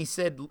 And then he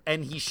said,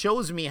 and he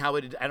shows me how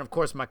it, and of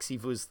course,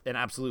 Maxifu is an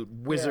absolute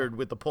wizard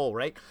with the pole,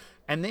 right?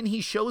 And then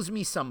he shows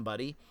me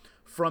somebody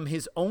from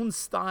his own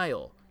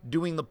style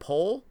doing the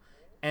pole,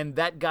 and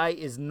that guy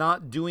is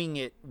not doing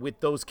it with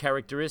those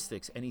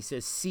characteristics. And he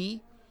says,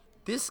 see,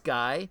 this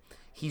guy,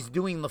 he's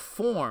doing the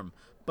form,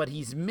 but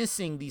he's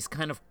missing these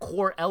kind of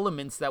core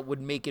elements that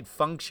would make it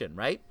function,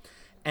 right?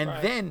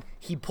 And then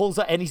he pulls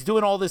out, and he's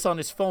doing all this on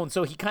his phone.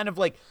 So he kind of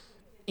like,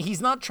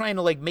 he's not trying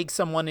to like make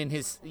someone in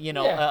his,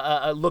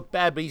 look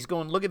bad, but he's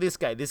going, look at this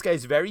guy. This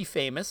guy's very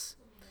famous,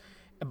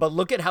 but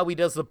look at how he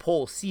does the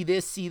pole. See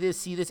this, see this,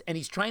 see this. And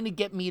he's trying to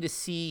get me to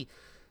see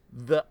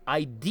the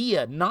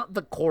idea, not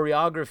the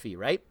choreography,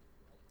 right?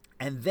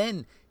 And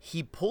then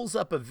he pulls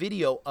up a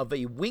video of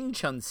a Wing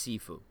Chun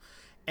Sifu.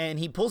 And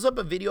he pulls up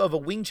a video of a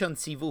Wing Chun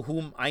Sifu,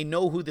 whom I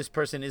know who this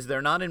person is.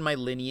 They're not in my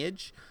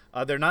lineage.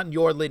 They're not in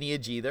your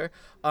lineage either.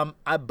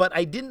 But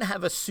I didn't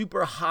have a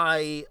super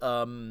high...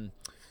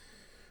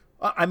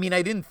 I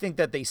didn't think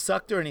that they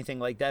sucked or anything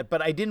like that, but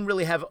I didn't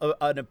really have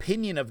an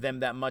opinion of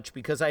them that much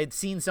because I had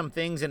seen some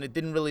things and it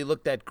didn't really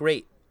look that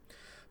great.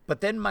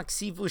 But then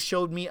Maxifu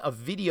showed me a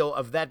video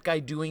of that guy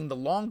doing the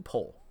long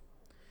pole.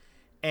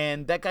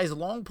 And that guy's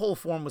long pole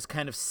form was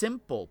kind of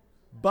simple,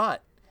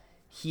 but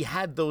he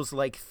had those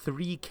like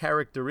 3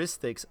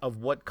 characteristics of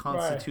what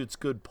constitutes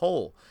good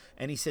pole.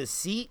 And he says,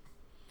 see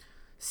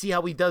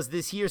how he does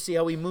this here, see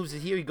how he moves it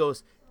here. He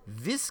goes,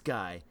 this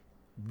guy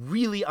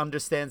really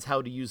understands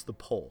how to use the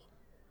pole.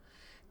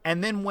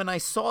 And then when I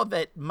saw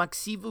that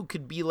Maxifu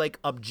could be like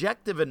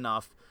objective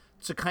enough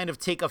to kind of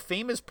take a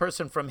famous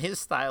person from his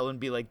style and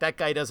be like, that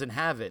guy doesn't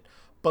have it.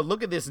 But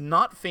look at this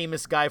not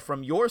famous guy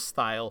from your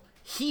style.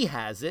 He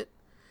has it.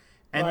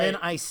 And then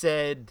I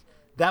said,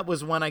 that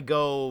was when I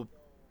go,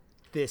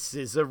 this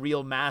is a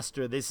real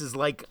master. This is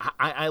like,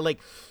 I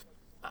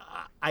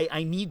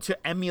need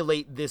to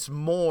emulate this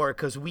more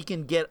because we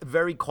can get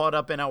very caught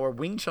up in our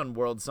Wing Chun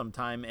world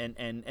sometime.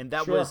 And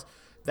that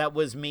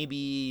was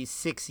maybe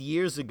 6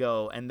 years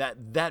ago. And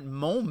that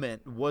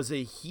moment was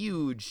a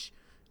huge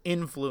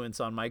influence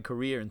on my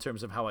career in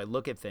terms of how I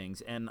look at things.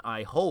 And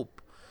I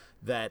hope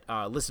that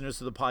listeners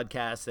to the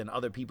podcast and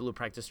other people who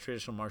practice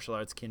traditional martial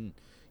arts can,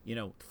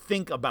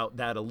 think about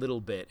that a little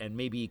bit and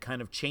maybe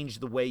kind of change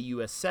the way you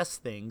assess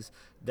things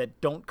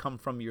that don't come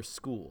from your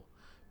school.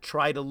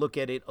 Try to look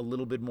at it a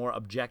little bit more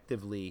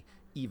objectively,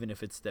 even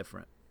if it's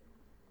different.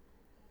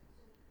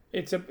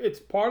 It's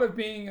part of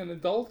being an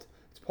adult.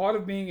 It's part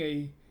of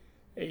being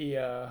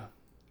a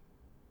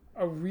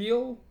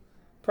real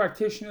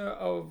practitioner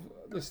of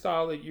the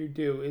style that you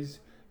do is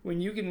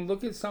when you can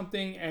look at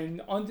something and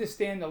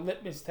understand the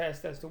litmus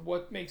test as to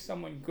what makes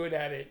someone good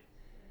at it,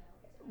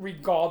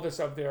 regardless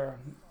of their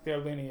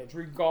lineage,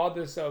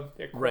 regardless of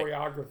their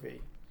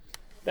choreography.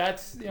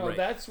 That's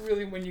that's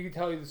really when you can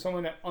tell that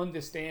someone that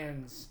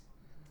understands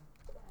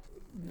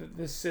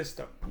the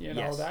system.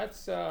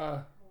 That's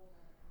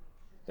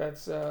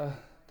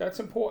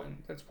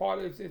important. That's part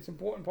of it's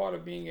important part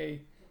of being a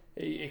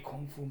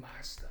kung fu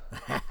master.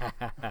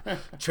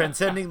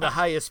 Transcending the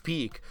highest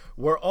peak,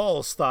 where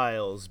all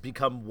styles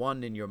become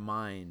one in your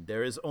mind.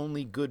 There is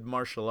only good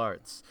martial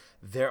arts.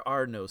 There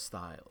are no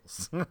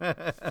styles.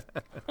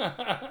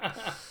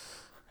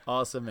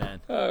 Awesome,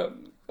 man. It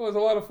was a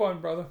lot of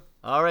fun, brother.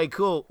 All right,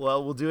 cool.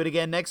 Well, we'll do it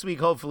again next week,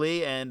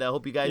 hopefully, and I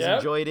hope you guys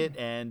enjoyed it,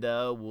 and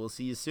we'll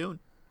see you soon.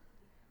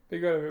 Be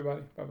good,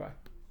 everybody. Bye-bye.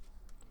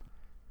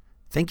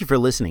 Thank you for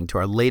listening to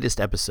our latest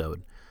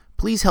episode.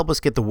 Please help us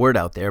get the word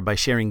out there by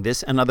sharing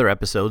this and other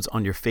episodes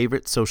on your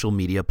favorite social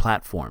media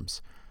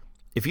platforms.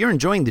 If you're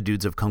enjoying the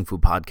Dudes of Kung Fu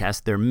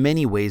podcast, there are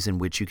many ways in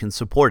which you can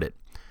support it.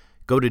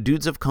 Go to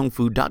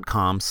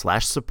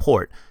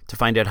dudesofkungfu.com/support to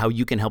find out how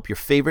you can help your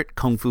favorite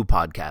Kung Fu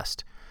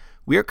podcast.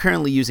 We are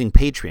currently using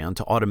Patreon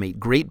to automate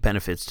great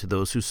benefits to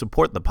those who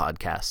support the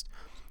podcast.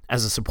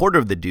 As a supporter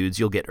of the Dudes,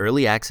 you'll get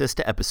early access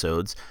to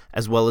episodes,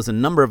 as well as a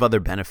number of other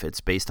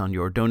benefits based on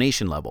your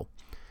donation level.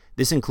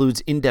 This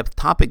includes in-depth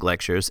topic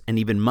lectures and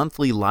even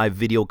monthly live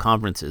video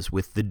conferences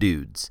with the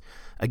Dudes.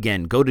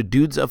 Again, go to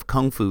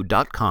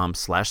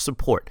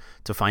dudesofkungfu.com/support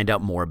to find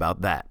out more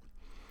about that.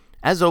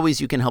 As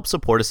always, you can help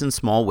support us in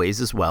small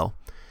ways as well.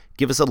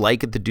 Give us a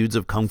like at the Dudes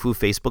of Kung Fu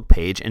Facebook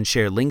page and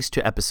share links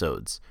to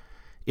episodes.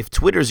 If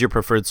Twitter is your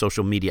preferred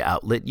social media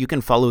outlet, you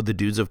can follow the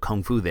Dudes of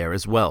Kung Fu there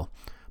as well.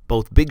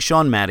 Both Big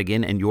Sean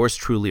Madigan and yours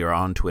truly are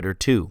on Twitter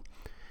too.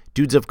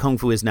 Dudes of Kung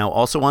Fu is now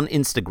also on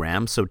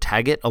Instagram, so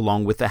tag it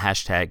along with the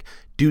hashtag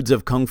Dudes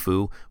of Kung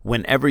Fu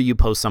whenever you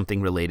post something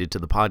related to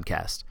the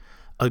podcast.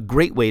 A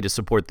great way to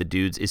support the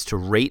Dudes is to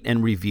rate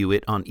and review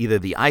it on either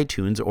the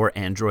iTunes or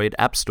Android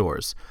app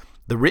stores.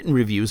 The written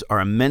reviews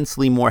are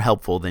immensely more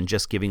helpful than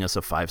just giving us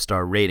a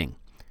 5-star rating.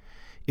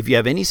 If you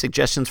have any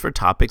suggestions for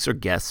topics or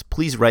guests,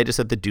 please write us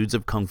at the Dudes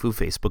of Kung Fu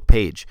Facebook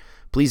page.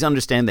 Please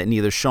understand that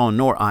neither Sean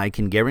nor I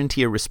can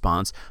guarantee a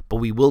response, but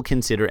we will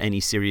consider any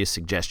serious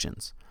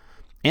suggestions.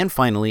 And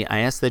finally, I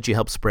ask that you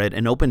help spread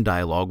an open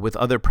dialogue with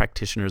other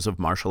practitioners of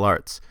martial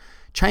arts.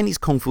 Chinese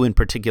Kung Fu in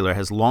particular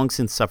has long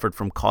since suffered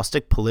from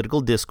caustic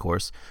political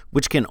discourse,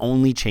 which can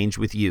only change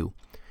with you.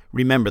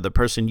 Remember, the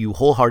person you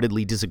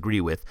wholeheartedly disagree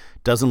with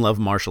doesn't love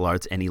martial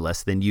arts any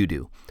less than you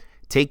do.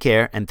 Take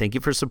care, and thank you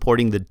for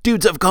supporting the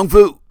Dudes of Kung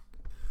Fu!